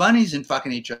up like bunnies and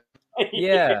fucking each other.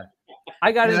 Yeah.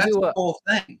 I got into the whole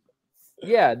thing.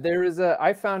 Yeah,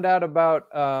 I found out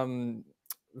about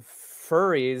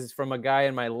furries from a guy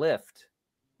in my Lyft.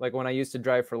 Like when I used to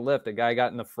drive for Lyft, a guy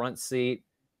got in the front seat.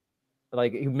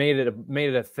 Like he made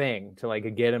it a thing to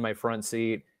like get in my front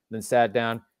seat, then sat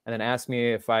down and then asked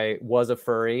me if I was a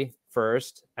furry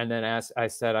first, and then I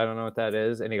said, I don't know what that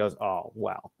is. And he goes, oh,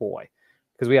 wow, boy.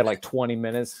 Because we had like 20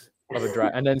 minutes of a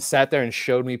drive, and then sat there and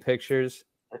showed me pictures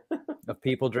of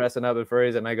people dressing up as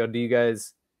furries. And I go, do you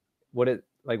guys, what is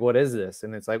this?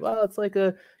 And it's like, well, it's like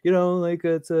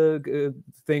it's a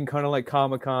thing kind of like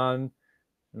Comic-Con.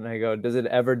 And I go, does it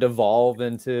ever devolve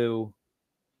into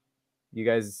you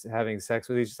guys having sex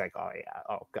with each? She's like, oh yeah,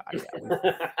 oh god, yeah.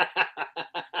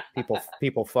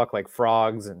 people fuck like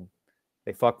frogs, and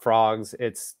they fuck frogs.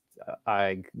 It's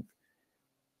I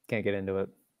can't get into it.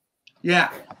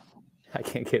 Yeah, I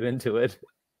can't get into it.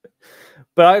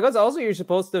 But I guess also you're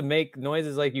supposed to make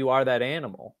noises like you are that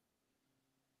animal,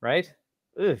 right?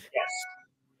 Ugh. Yes.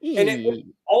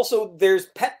 And also there's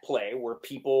pet play where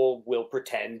people will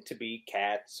pretend to be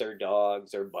cats or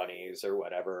dogs or bunnies or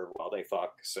whatever while they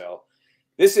fuck. So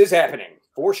this is happening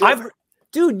for sure.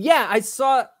 Dude, yeah, I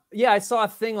saw a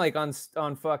thing like on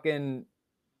fucking,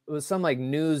 it was some like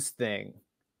news thing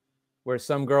where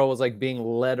some girl was like being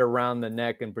led around the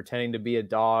neck and pretending to be a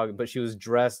dog, but she was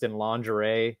dressed in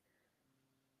lingerie.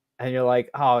 And you're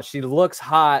like, oh, she looks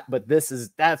hot, but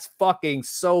that's fucking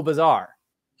so bizarre.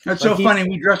 That's like so funny.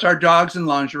 We dress our dogs in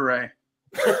lingerie.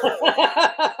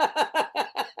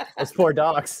 Those poor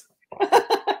dogs.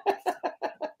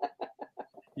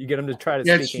 You get them to try to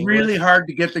speak it's English. Really hard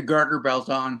to get the garter belt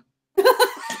on.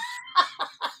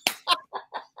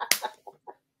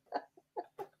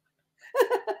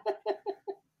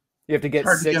 You have to get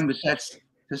hard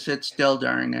to sit still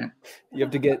during it. You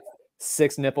have to get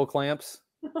 6 nipple clamps.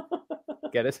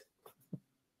 Get it?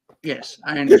 Yes,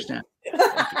 I understand.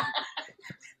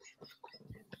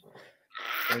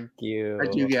 Thank you. I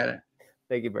do get it.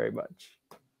 Thank you very much.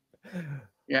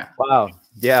 Yeah. Wow.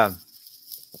 Yeah.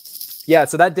 Yeah.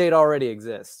 So that date already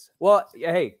exists. Well,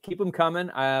 hey, keep them coming.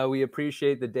 We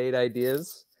appreciate the date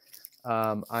ideas.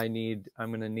 I'm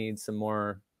going to need some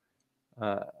more.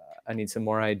 I need some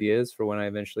more ideas for when I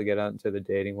eventually get out into the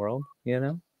dating world.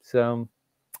 So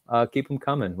keep them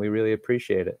coming. We really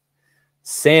appreciate it.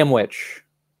 Sandwich,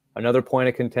 another point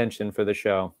of contention for the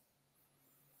show.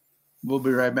 We'll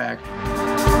be right back.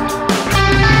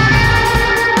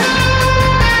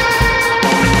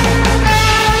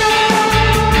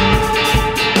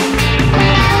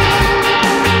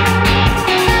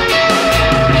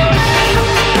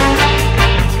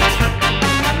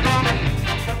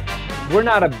 We're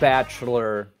not a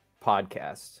Bachelor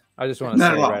podcast. I just want to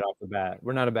say right off the bat,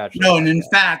 we're not a Bachelor. No, and in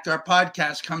fact, our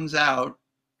podcast comes out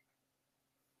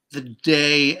the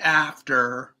day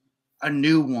after a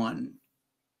new one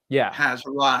has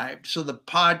arrived. So the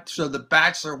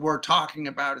Bachelor we're talking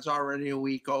about is already a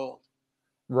week old.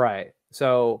 Right.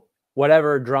 So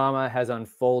whatever drama has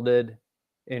unfolded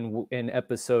in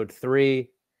episode 3,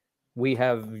 we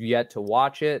have yet to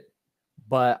watch it,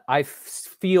 but I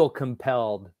feel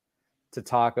compelled to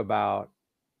talk about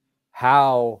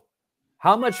how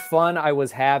much fun I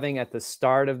was having at the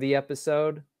start of the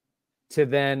episode to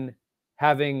then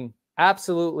having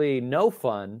absolutely no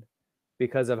fun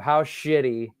because of how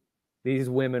shitty these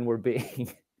women were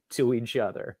being to each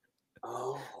other.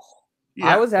 Oh,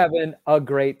 yeah. I was having a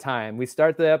great time. We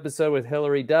start the episode with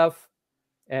Hillary Duff,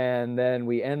 and then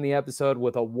we end the episode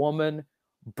with a woman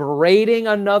berating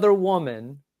another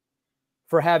woman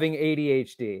for having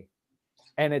ADHD.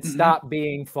 And it stopped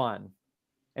being fun.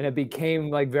 And it became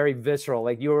like very visceral.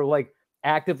 Like you were like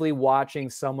actively watching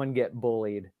someone get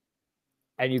bullied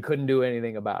and you couldn't do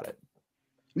anything about it.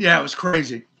 Yeah, it was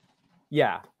crazy.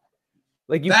 Yeah.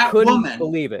 Like you That couldn't woman,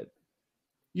 believe it.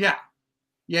 Yeah.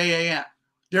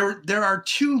 There are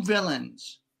two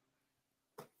villains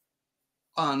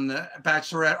on the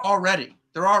Bachelorette already.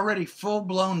 They're already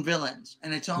full-blown villains,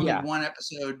 and it's only one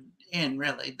episode in,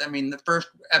 really. I mean, the first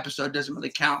episode doesn't really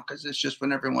count because it's just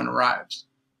when everyone arrives.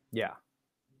 Yeah.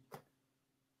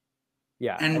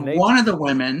 Yeah. And one of the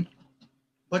women,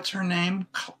 what's her name?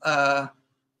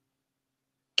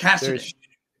 Cassidy.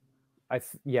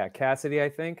 Cassidy, I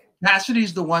think.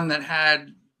 Cassidy's the one that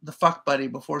had the fuck buddy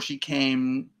before she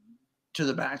came to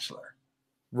The Bachelor.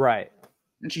 Right.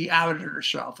 And she outed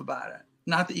herself about it.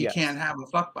 Not that you can't have a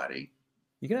fuck buddy.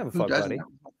 You can have a Who fuck doesn't buddy. have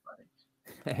a fuck buddy?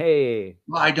 Hey.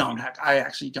 Well, I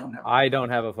actually don't have. I don't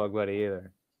have a fuck buddy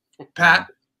either. Pat?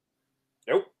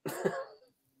 Nope.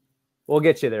 We'll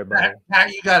get you there, buddy.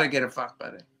 Pat, you got to get a fuck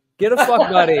buddy. Get a fuck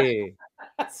buddy.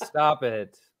 Stop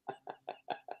it.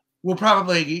 We'll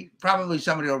probably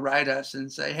somebody will write us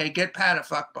and say, "Hey, get Pat a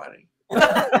fuck buddy."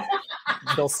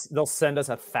 They'll send us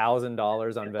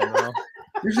 $1,000 on Venmo.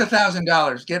 Here's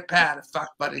 $1,000. Get Pat a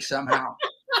fuck buddy somehow.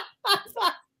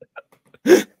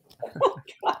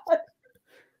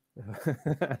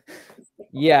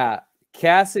 Yeah,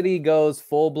 Cassidy goes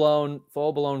full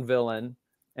blown villain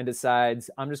and decides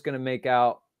I'm just gonna make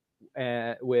out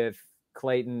with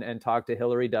Clayton and talk to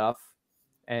Hillary Duff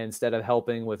instead of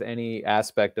helping with any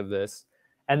aspect of this.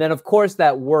 And then of course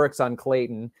that works on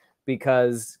Clayton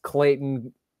because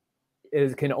Clayton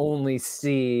can only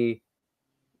see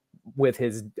with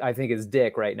his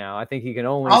dick right now. I think he can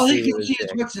only all see he can see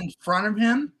is what's in front of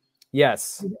him.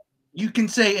 Yes. You can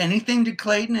say anything to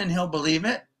Clayton and he'll believe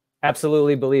it.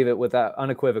 Absolutely believe it without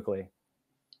unequivocally.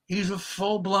 He's a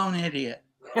full-blown idiot.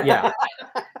 Yeah.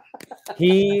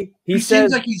 He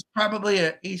seems like he's probably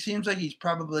a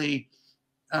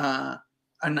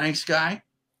nice guy.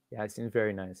 Yeah, he seems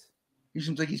very nice. He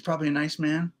seems like he's probably a nice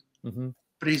man. Mm-hmm.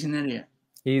 But he's an idiot.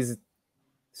 He's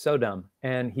so dumb.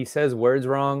 And he says words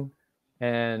wrong.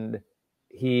 And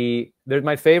one of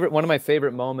my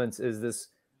favorite moments is this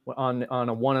on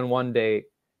a one-on-one date.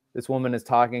 This woman is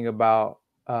talking about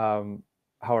how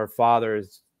her father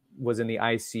was in the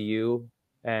ICU,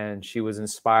 and she was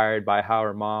inspired by how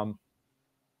her mom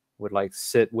would like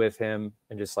sit with him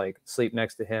and just like sleep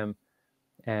next to him,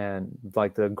 and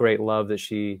like the great love that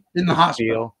she in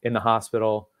the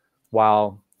hospital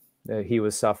while he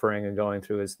was suffering and going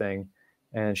through his thing.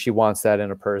 And she wants that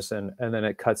in a person. And then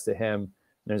it cuts to him, and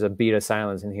there's a beat of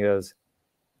silence, and he goes,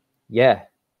 "Yeah."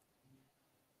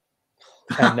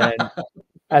 And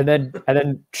then and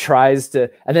then tries to,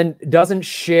 and then doesn't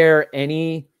share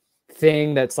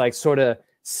anything that's like sort of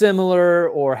similar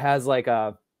or has like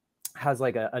a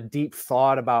deep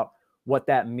thought about what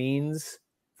that means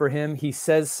for him. He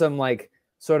says some like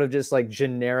sort of just like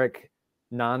generic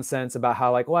nonsense about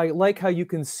how like, well, I like how you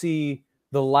can see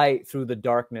the light through the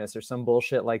darkness or some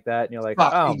bullshit like that. And you're like,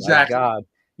 oh exactly. My God,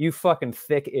 you fucking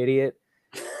thick idiot.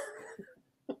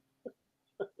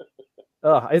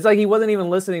 It's like he wasn't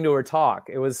even listening to her talk.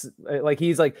 It was like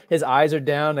he's like his eyes are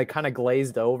down, they kind of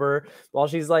glazed over while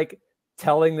she's like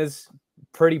telling this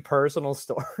pretty personal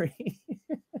story.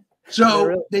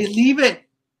 So they leave it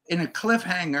in a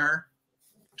cliffhanger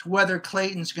to whether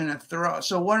Clayton's going to throw.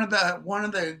 So one of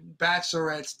the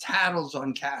bachelorettes tattles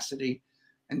on Cassidy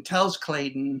and tells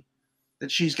Clayton that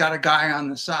she's got a guy on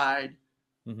the side.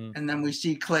 Mm-hmm. And then we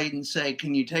see Clayton say,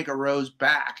 "Can you take a rose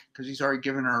back?" Because he's already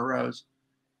given her a rose.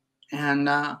 And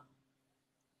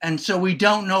so we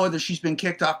don't know whether she's been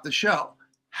kicked off the show.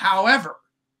 However,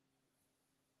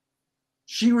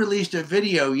 she released a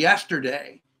video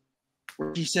yesterday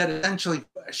where she said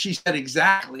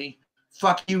exactly,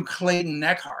 "Fuck you, Clayton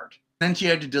Eckhart." Then she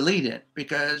had to delete it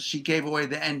because she gave away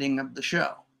the ending of the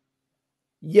show.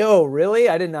 Yo, really?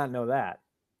 I did not know that.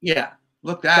 Yeah,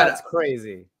 look that up. That's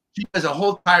crazy. She has a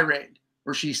whole tirade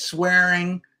where she's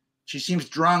swearing. She seems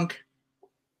drunk.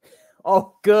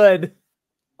 Oh, good.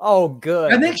 Oh,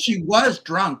 good. I think she was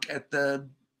drunk at the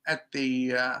I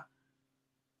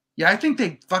think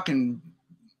they fucking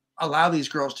allow these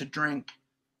girls to drink.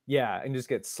 Yeah, and just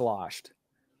get sloshed.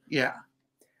 Yeah.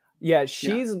 Yeah,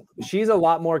 she's a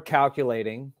lot more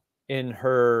calculating in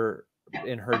her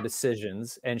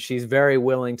decisions, and she's very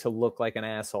willing to look like an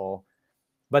asshole.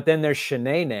 But then there's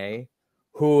Shanae,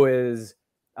 who is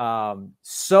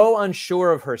so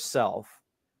unsure of herself,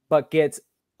 but gets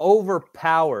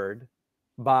overpowered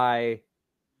by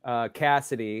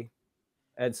Cassidy,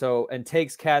 and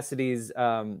takes Cassidy's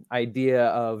idea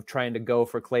of trying to go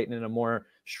for Clayton in a more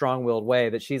strong-willed way,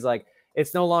 that she's like,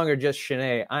 it's no longer just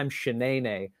Shanae, I'm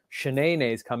Shanae.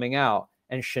 Shanae's coming out,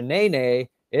 and Shanae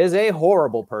is a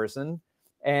horrible person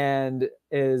and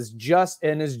is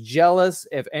jealous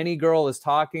if any girl is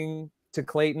talking to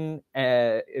Clayton,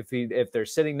 if they're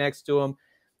sitting next to him.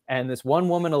 And this one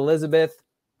woman, Elizabeth,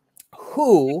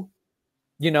 who,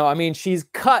 I mean, she's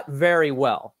cut very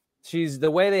well. The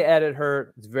way they edit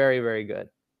her, it's very, very good.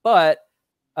 But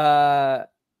cut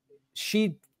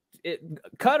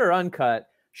or uncut,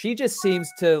 she just seems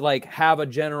to like have a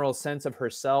general sense of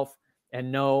herself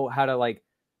and know how to like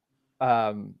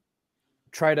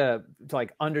try to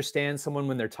like understand someone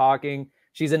when they're talking.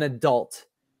 She's an adult.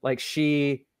 Like,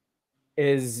 she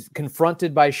is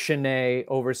confronted by Shanae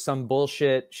over some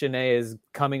bullshit Shanae is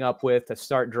coming up with to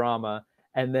start drama.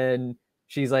 And then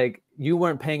she's like, you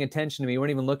weren't paying attention to me. You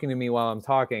weren't even looking at me while I'm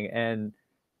talking. And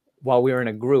while we were in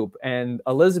a group, and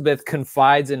Elizabeth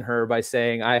confides in her by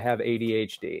saying, I have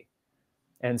ADHD.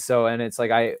 And it's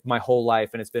like my whole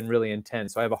life, and it's been really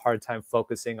intense. So I have a hard time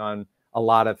focusing on a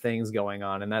lot of things going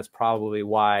on. And that's probably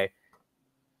why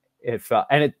it felt,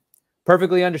 and it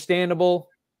perfectly understandable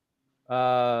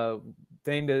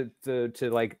thing to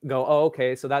like go, oh,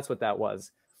 okay, so that's what that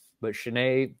was. But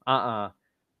Shanae,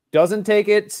 doesn't take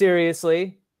it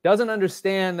seriously, doesn't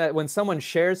understand that when someone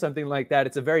shares something like that,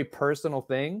 it's a very personal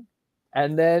thing,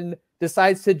 and then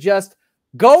decides to just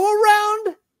go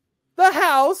around the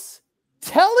house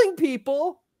telling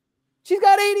people she's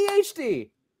got ADHD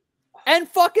and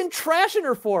fucking trashing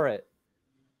her for it.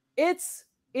 It's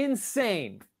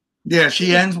insane. Yeah,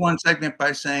 she ends one segment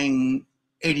by saying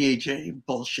ADHD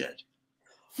bullshit.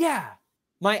 Yeah,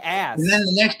 my ass. And then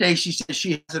the next day she says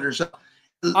she has it herself.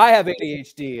 I have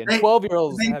ADHD, and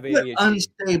 12-year-olds have ADHD.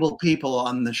 Unstable people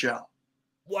on the show.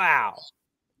 Wow.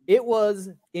 It was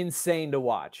insane to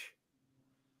watch.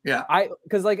 Yeah.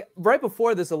 Because like right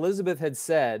before this, Elizabeth had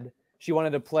said she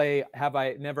wanted to play Have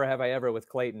I Ever with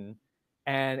Clayton.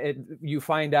 And you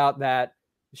find out that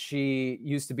she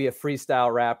used to be a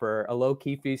freestyle rapper, a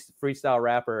low-key freestyle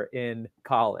rapper in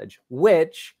college,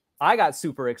 which I got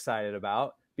super excited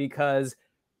about because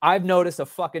I've noticed a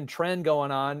fucking trend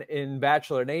going on in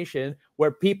Bachelor Nation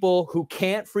where people who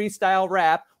can't freestyle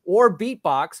rap or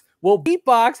beatbox will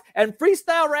beatbox and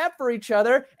freestyle rap for each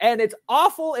other. And it's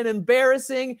awful and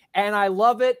embarrassing. And I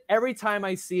love it every time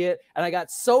I see it. And I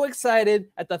got so excited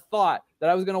at the thought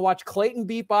that I was going to watch Clayton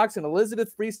beatbox and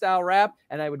Elizabeth freestyle rap.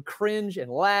 And I would cringe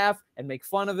and laugh and make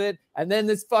fun of it. And then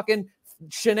this fucking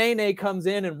Shanae comes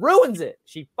in and ruins it.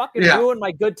 She fucking ruined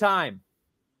my good time.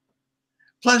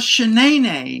 Plus,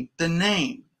 Shanae, the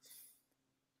name,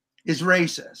 is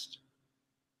racist.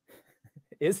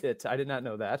 Is it? I did not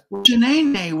know that.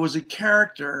 Shanae was a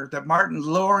character that Martin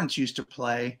Lawrence used to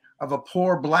play of a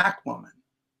poor black woman.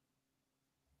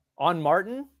 On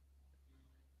Martin?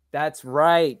 That's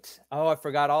right. Oh, I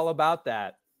forgot all about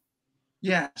that.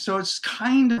 Yeah, so it's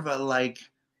kind of a like,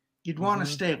 you'd want to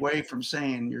stay away from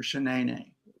saying you're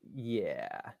Shanae.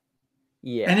 Yeah.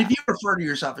 Yeah. And if you refer to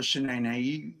yourself as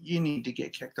Shanae, you need to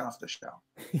get kicked off the show.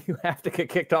 You have to get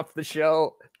kicked off the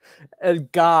show.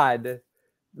 And God,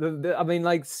 I mean,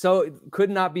 like, so could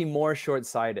not be more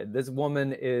short-sighted. This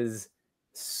woman is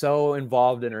so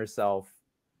involved in herself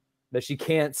that she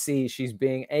can't see she's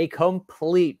being a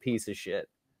complete piece of shit.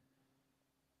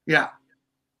 Yeah.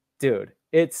 Dude,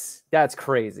 that's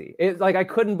crazy. Like, I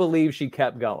couldn't believe she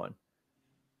kept going.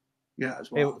 Yeah,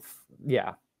 as well.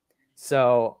 Yeah.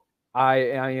 So I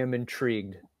am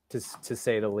intrigued to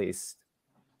say the least.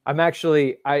 I'm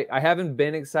actually, I haven't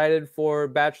been excited for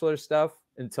Bachelor stuff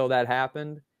until that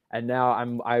happened. And now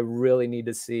I really need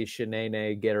to see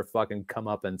Shanae get her fucking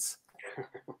comeuppance.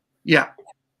 Yeah.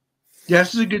 Yeah,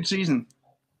 this is a good season.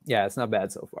 Yeah, it's not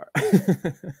bad so far.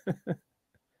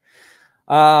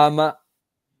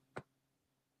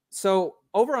 So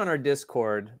over on our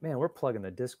Discord, man, we're plugging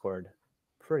the Discord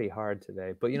pretty hard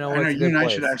today. But you know what? I know you and I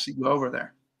should actually go over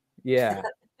there. Yeah.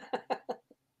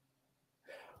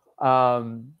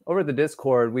 Over the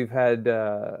Discord, we've had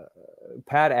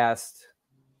Pat asked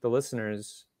the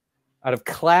listeners, out of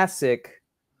classic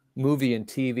movie and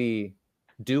TV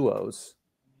duos,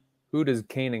 who does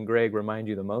Kane and Greg remind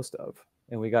you the most of?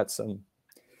 And we got some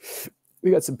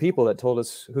people that told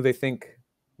us who they think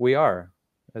we are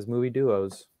as movie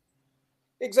duos.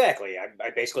 Exactly. I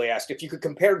basically asked if you could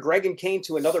compare Greg and Kane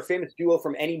to another famous duo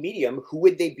from any medium, who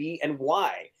would they be and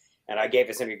why? And I gave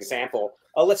us an example.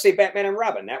 Let's say Batman and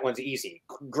Robin. That one's easy.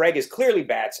 Greg is clearly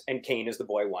Bats and Kane is the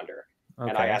Boy Wonder. Okay.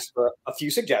 And I asked for a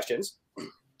few suggestions.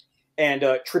 And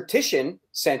Triptician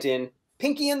sent in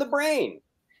Pinky and the Brain.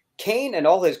 Kane and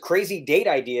all his crazy date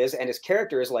ideas and his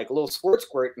characters like Little Squirt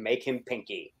Squirt make him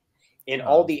Pinky. In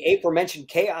all the aforementioned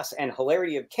chaos and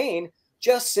hilarity of Kane,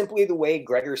 Just simply the way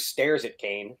Gregor stares at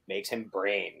Kane makes him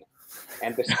brain.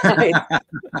 And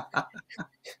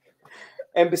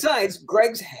besides,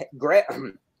 Greg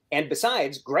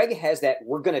has that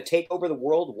 "we're gonna take over the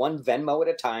world one Venmo at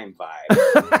a time"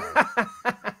 vibe.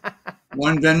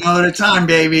 One Venmo at a time,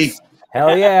 baby.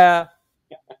 Hell yeah.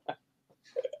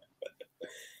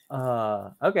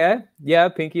 Okay. Yeah,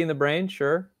 Pinky in the Brain,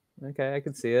 sure. Okay, I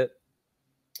can see it.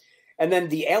 And then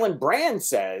the Alan Brand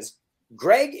says,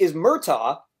 Greg is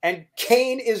Murtaugh and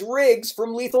Kane is Riggs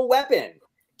from Lethal Weapon.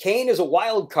 Kane is a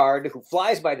wild card who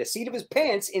flies by the seat of his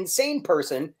pants, insane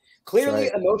person, clearly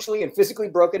emotionally and physically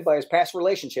broken by his past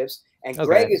relationships. And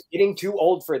Greg is getting too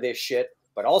old for this shit,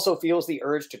 but also feels the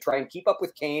urge to try and keep up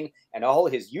with Kane and all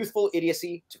his youthful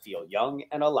idiocy to feel young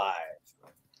and alive.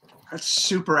 That's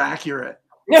super accurate.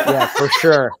 Yeah, for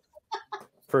sure.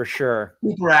 For sure.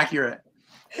 Super accurate.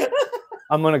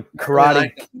 I'm gonna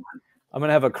karate. I'm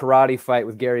gonna have a karate fight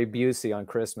with Gary Busey on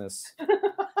Christmas.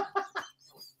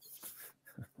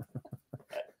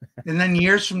 And then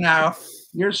years from now,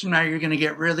 you're gonna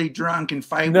get really drunk and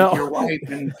fight with your wife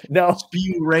and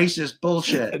spew racist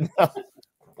bullshit. No.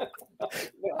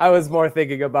 I was more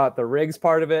thinking about the Riggs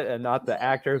part of it and not the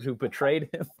actors who portrayed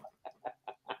him.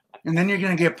 And then you're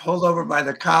gonna get pulled over by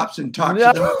the cops and talk to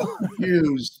them about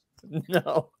views.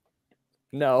 No.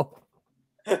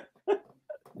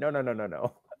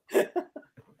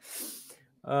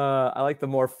 I like the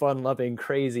more fun-loving,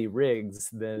 crazy Riggs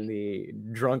than the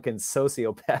drunken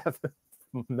sociopath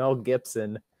Mel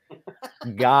Gibson.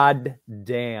 God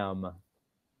damn.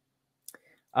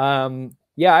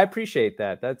 Yeah, I appreciate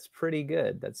that. That's pretty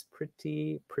good. That's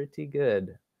pretty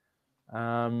good.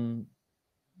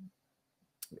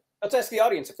 Let's ask the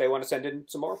audience if they want to send in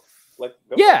some more.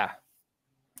 Yeah.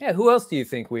 Who else do you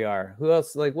think we are? Who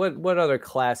else? Like, what other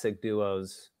classic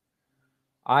duos?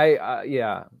 Like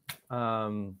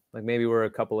maybe we're a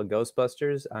couple of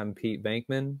Ghostbusters. I'm Pete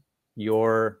Venkman.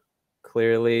 You're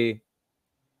clearly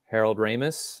Harold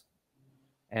Ramis,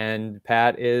 and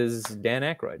Pat is Dan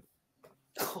Aykroyd.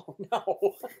 Oh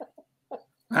no!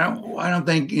 I don't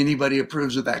think anybody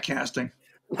approves of that casting.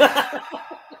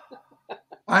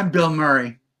 I'm Bill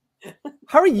Murray.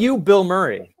 How are you, Bill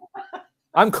Murray?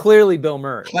 I'm clearly Bill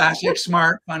Murray. Classic,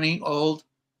 smart, funny, old.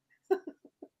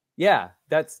 Yeah,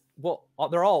 they're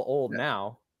all old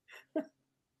now.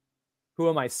 Who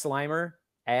am I, Slimer?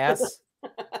 Ass?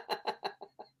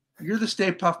 You're the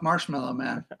Stay Puft Marshmallow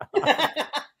Man.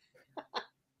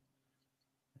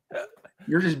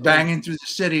 You're just banging through the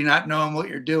city, not knowing what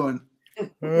you're doing.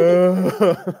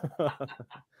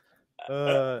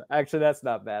 Actually, that's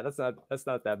not bad. That's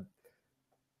not that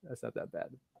bad.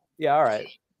 Yeah, all right.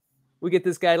 We get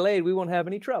this guy laid, we won't have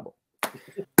any trouble.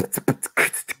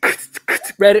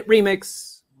 Reddit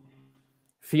remix.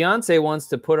 Fiance wants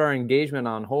to put our engagement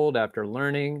on hold after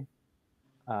learning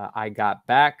I got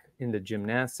back into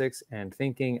gymnastics and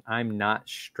thinking I'm not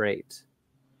straight.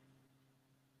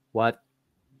 What?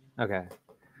 Okay.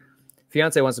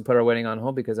 Fiance wants to put our wedding on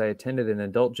hold because I attended an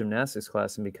adult gymnastics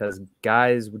class, and because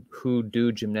guys who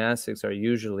do gymnastics are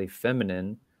usually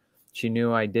feminine. She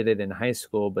knew I did it in high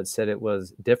school, but said it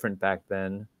was different back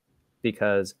then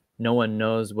because no one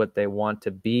knows what they want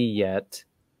to be yet.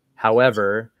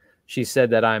 However, she said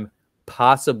that I'm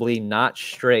possibly not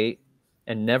straight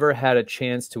and never had a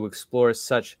chance to explore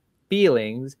such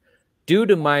feelings due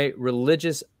to my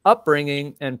religious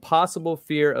upbringing and possible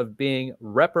fear of being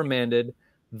reprimanded,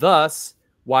 thus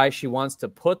why she wants to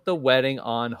put the wedding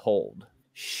on hold.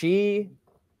 She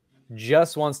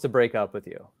just wants to break up with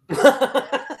you.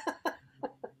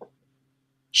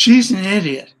 She's an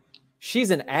idiot. She's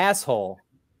an asshole.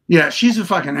 Yeah, she's a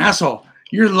fucking asshole.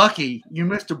 You're lucky you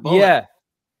missed a bullet. Yeah.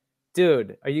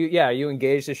 Dude, are you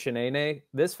engaged to Shanae?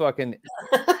 This fucking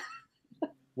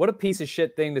what a piece of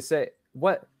shit thing to say.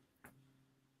 What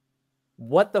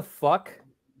the fuck?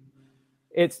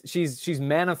 She's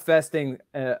manifesting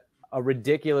a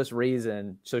ridiculous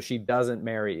reason so she doesn't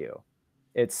marry you.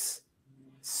 It's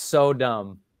so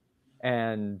dumb.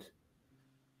 And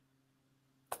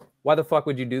why the fuck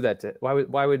would you do that why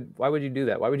would you do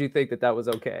that? Why would you think that was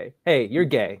okay? Hey, you're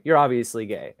gay. You're obviously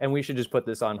gay. And we should just put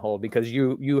this on hold because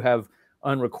you have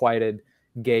unrequited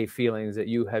gay feelings that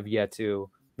you have yet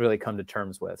to really come to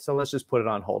terms with. So let's just put it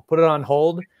on hold. Put it on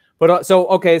hold.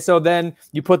 So then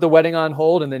you put the wedding on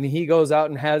hold and then he goes out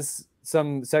and has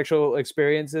some sexual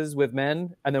experiences with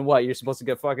men. And then what? You're supposed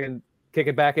to kick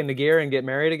it back into gear and get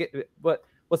married again?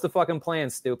 What's the fucking plan,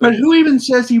 stupid? But who even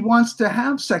says he wants to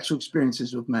have sexual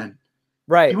experiences with men?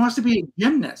 Right. He wants to be a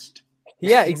gymnast.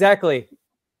 Yeah, exactly.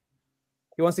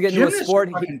 He wants to get into a sport.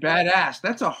 Fucking badass.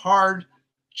 That's a hard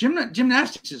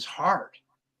gymnastics is hard.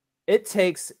 It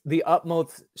takes the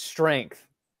utmost strength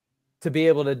to be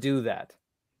able to do that.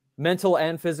 Mental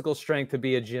and physical strength to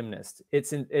be a gymnast.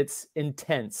 It's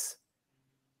intense.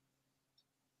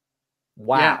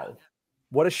 Wow. Yeah.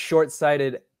 What a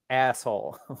short-sighted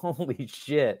asshole. Holy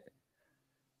shit.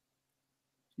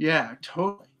 Yeah,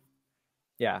 totally.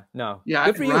 Yeah, no. Yeah,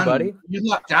 good for you, buddy. You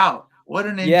lucked out. What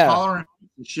an intolerant piece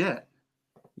of shit.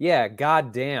 Yeah,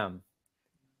 goddamn.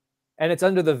 And it's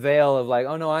under the veil of like,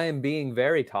 oh no, I am being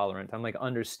very tolerant. I'm like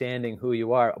understanding who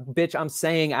you are. Bitch, I'm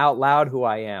saying out loud who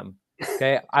I am.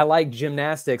 Okay. I like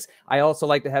gymnastics. I also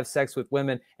like to have sex with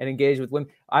women and engage with women.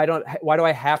 Why do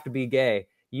I have to be gay?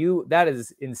 That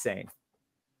is insane.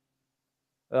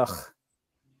 Ugh.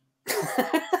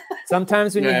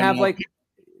 Sometimes when you have like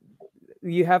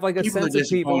a sense of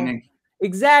people.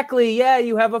 Exactly. Yeah.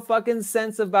 You have a fucking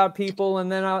sense about people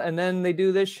and then they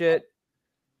do this shit.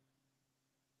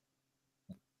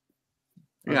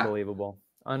 Yeah.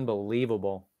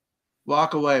 Unbelievable.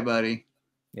 Walk away, buddy.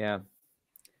 Yeah.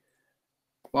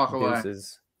 Walk away.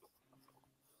 Deuces.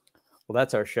 Well,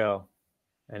 that's our show.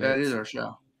 And that is our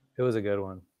show. It was a good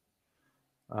one.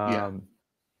 Yeah.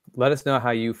 Let us know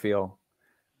how you feel.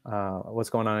 What's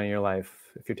going on in your life?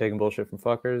 If you're taking bullshit from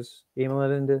fuckers, email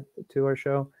it into our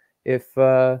show. If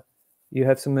you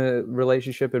have some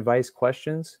relationship advice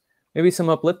questions, maybe some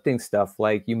uplifting stuff,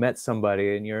 like you met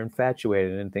somebody and you're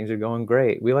infatuated and things are going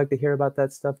great. We like to hear about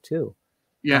that stuff too.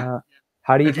 Yeah.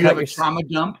 How do you? If you have a trauma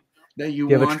dump that you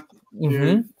want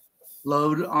to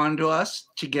load onto us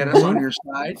to get us on your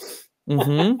side,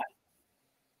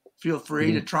 feel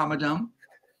free to trauma dump.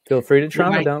 Feel free to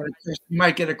trauma dump. You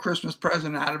might get a Christmas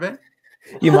present out of it.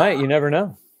 You might. You never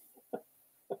know.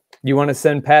 You want to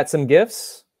send Pat some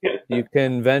gifts? You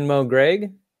can Venmo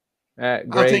Greg at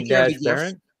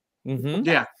Greg-Barrett.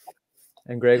 Yeah.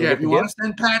 And Greg, if you want to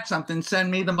send Pat something, send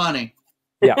me the money.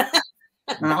 Yeah.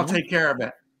 And I'll take care of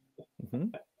it.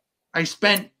 I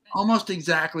spent almost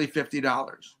exactly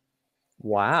 $50.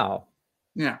 Wow.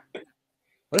 Yeah.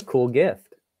 What a cool gift.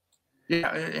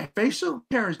 Yeah, facial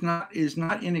care is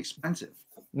not inexpensive.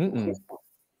 If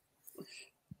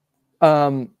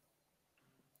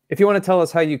you want to tell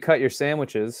us how you cut your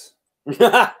sandwiches,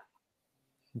 DTBFF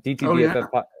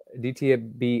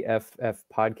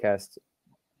podcast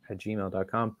at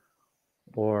gmail.com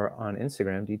or on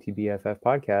Instagram, DTBFF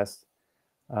podcast.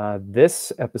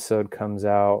 This episode comes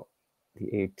out the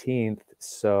 18th,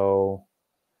 so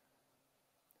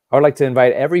I would like to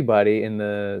invite everybody in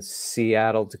the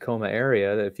Seattle, Tacoma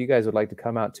area that if you guys would like to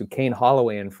come out to Kane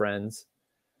Holloway and Friends.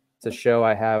 It's a show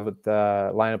I have with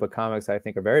the lineup of comics I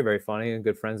think are very, very funny and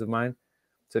good friends of mine.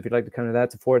 So if you'd like to come to that,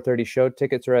 it's a 4:30 show.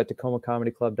 Tickets are at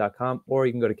tacomacomedyclub.com, or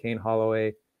you can go to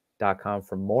kaneholloway.com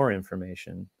for more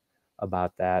information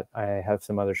about that. I have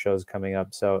some other shows coming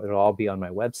up, so it'll all be on my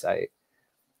website.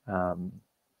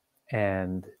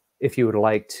 And if you would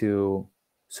like to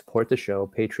support the show,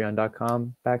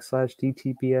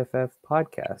 patreon.com/DTBFF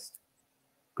podcast.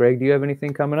 Greg, do you have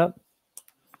anything coming up?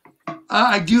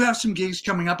 I do have some gigs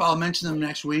coming up. I'll mention them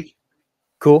next week.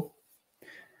 Cool.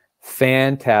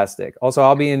 Fantastic. Also,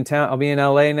 I'll be in town. I'll be in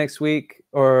LA next week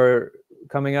or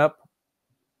coming up.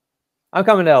 I'm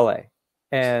coming to LA.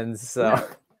 And so,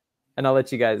 and I'll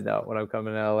let you guys know when I'm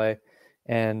coming to LA.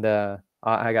 And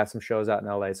I got some shows out in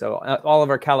LA. So all of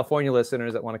our California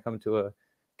listeners that want to come to a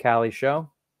Cali show,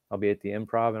 I'll be at the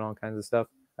Improv and all kinds of stuff.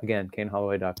 Again,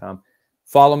 kaneholloway.com.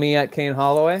 Follow me at Kane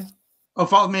Holloway. Oh,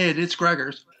 follow me at It's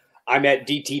Gregors. I'm at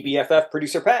DTBFF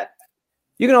producer Pat.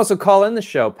 You can also call in the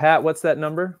show. Pat, what's that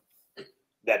number?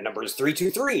 That number is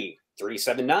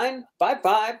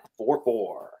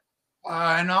 323-379-5544.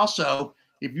 And also,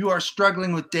 if you are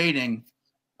struggling with dating,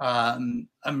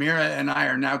 Amira and I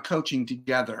are now coaching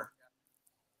together.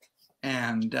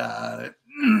 And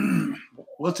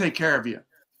we'll take care of you.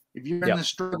 If you're in the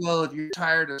struggle, if you're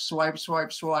tired of swipe,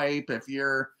 if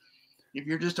you're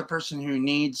just a person who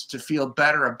needs to feel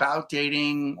better about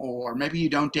dating, or maybe you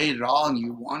don't date at all and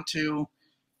you want to,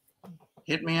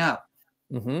 hit me up.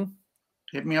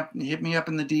 Hit me up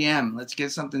in the DM. Let's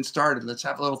get something started. Let's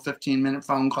have a little 15-minute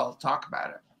phone call to talk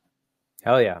about it.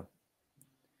 Hell yeah.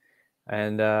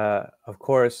 And of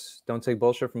course, don't take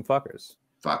bullshit from fuckers.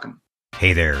 Fuck them.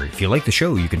 Hey there, if you like the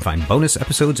show, you can find bonus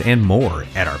episodes and more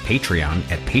at our Patreon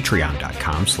at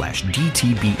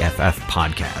patreon.com/DTBFF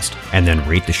podcast. And then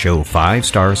rate the show 5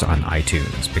 stars on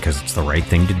iTunes because it's the right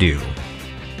thing to do.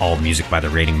 All music by the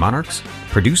Rating Monarchs,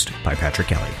 produced by Patrick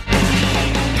Kelly.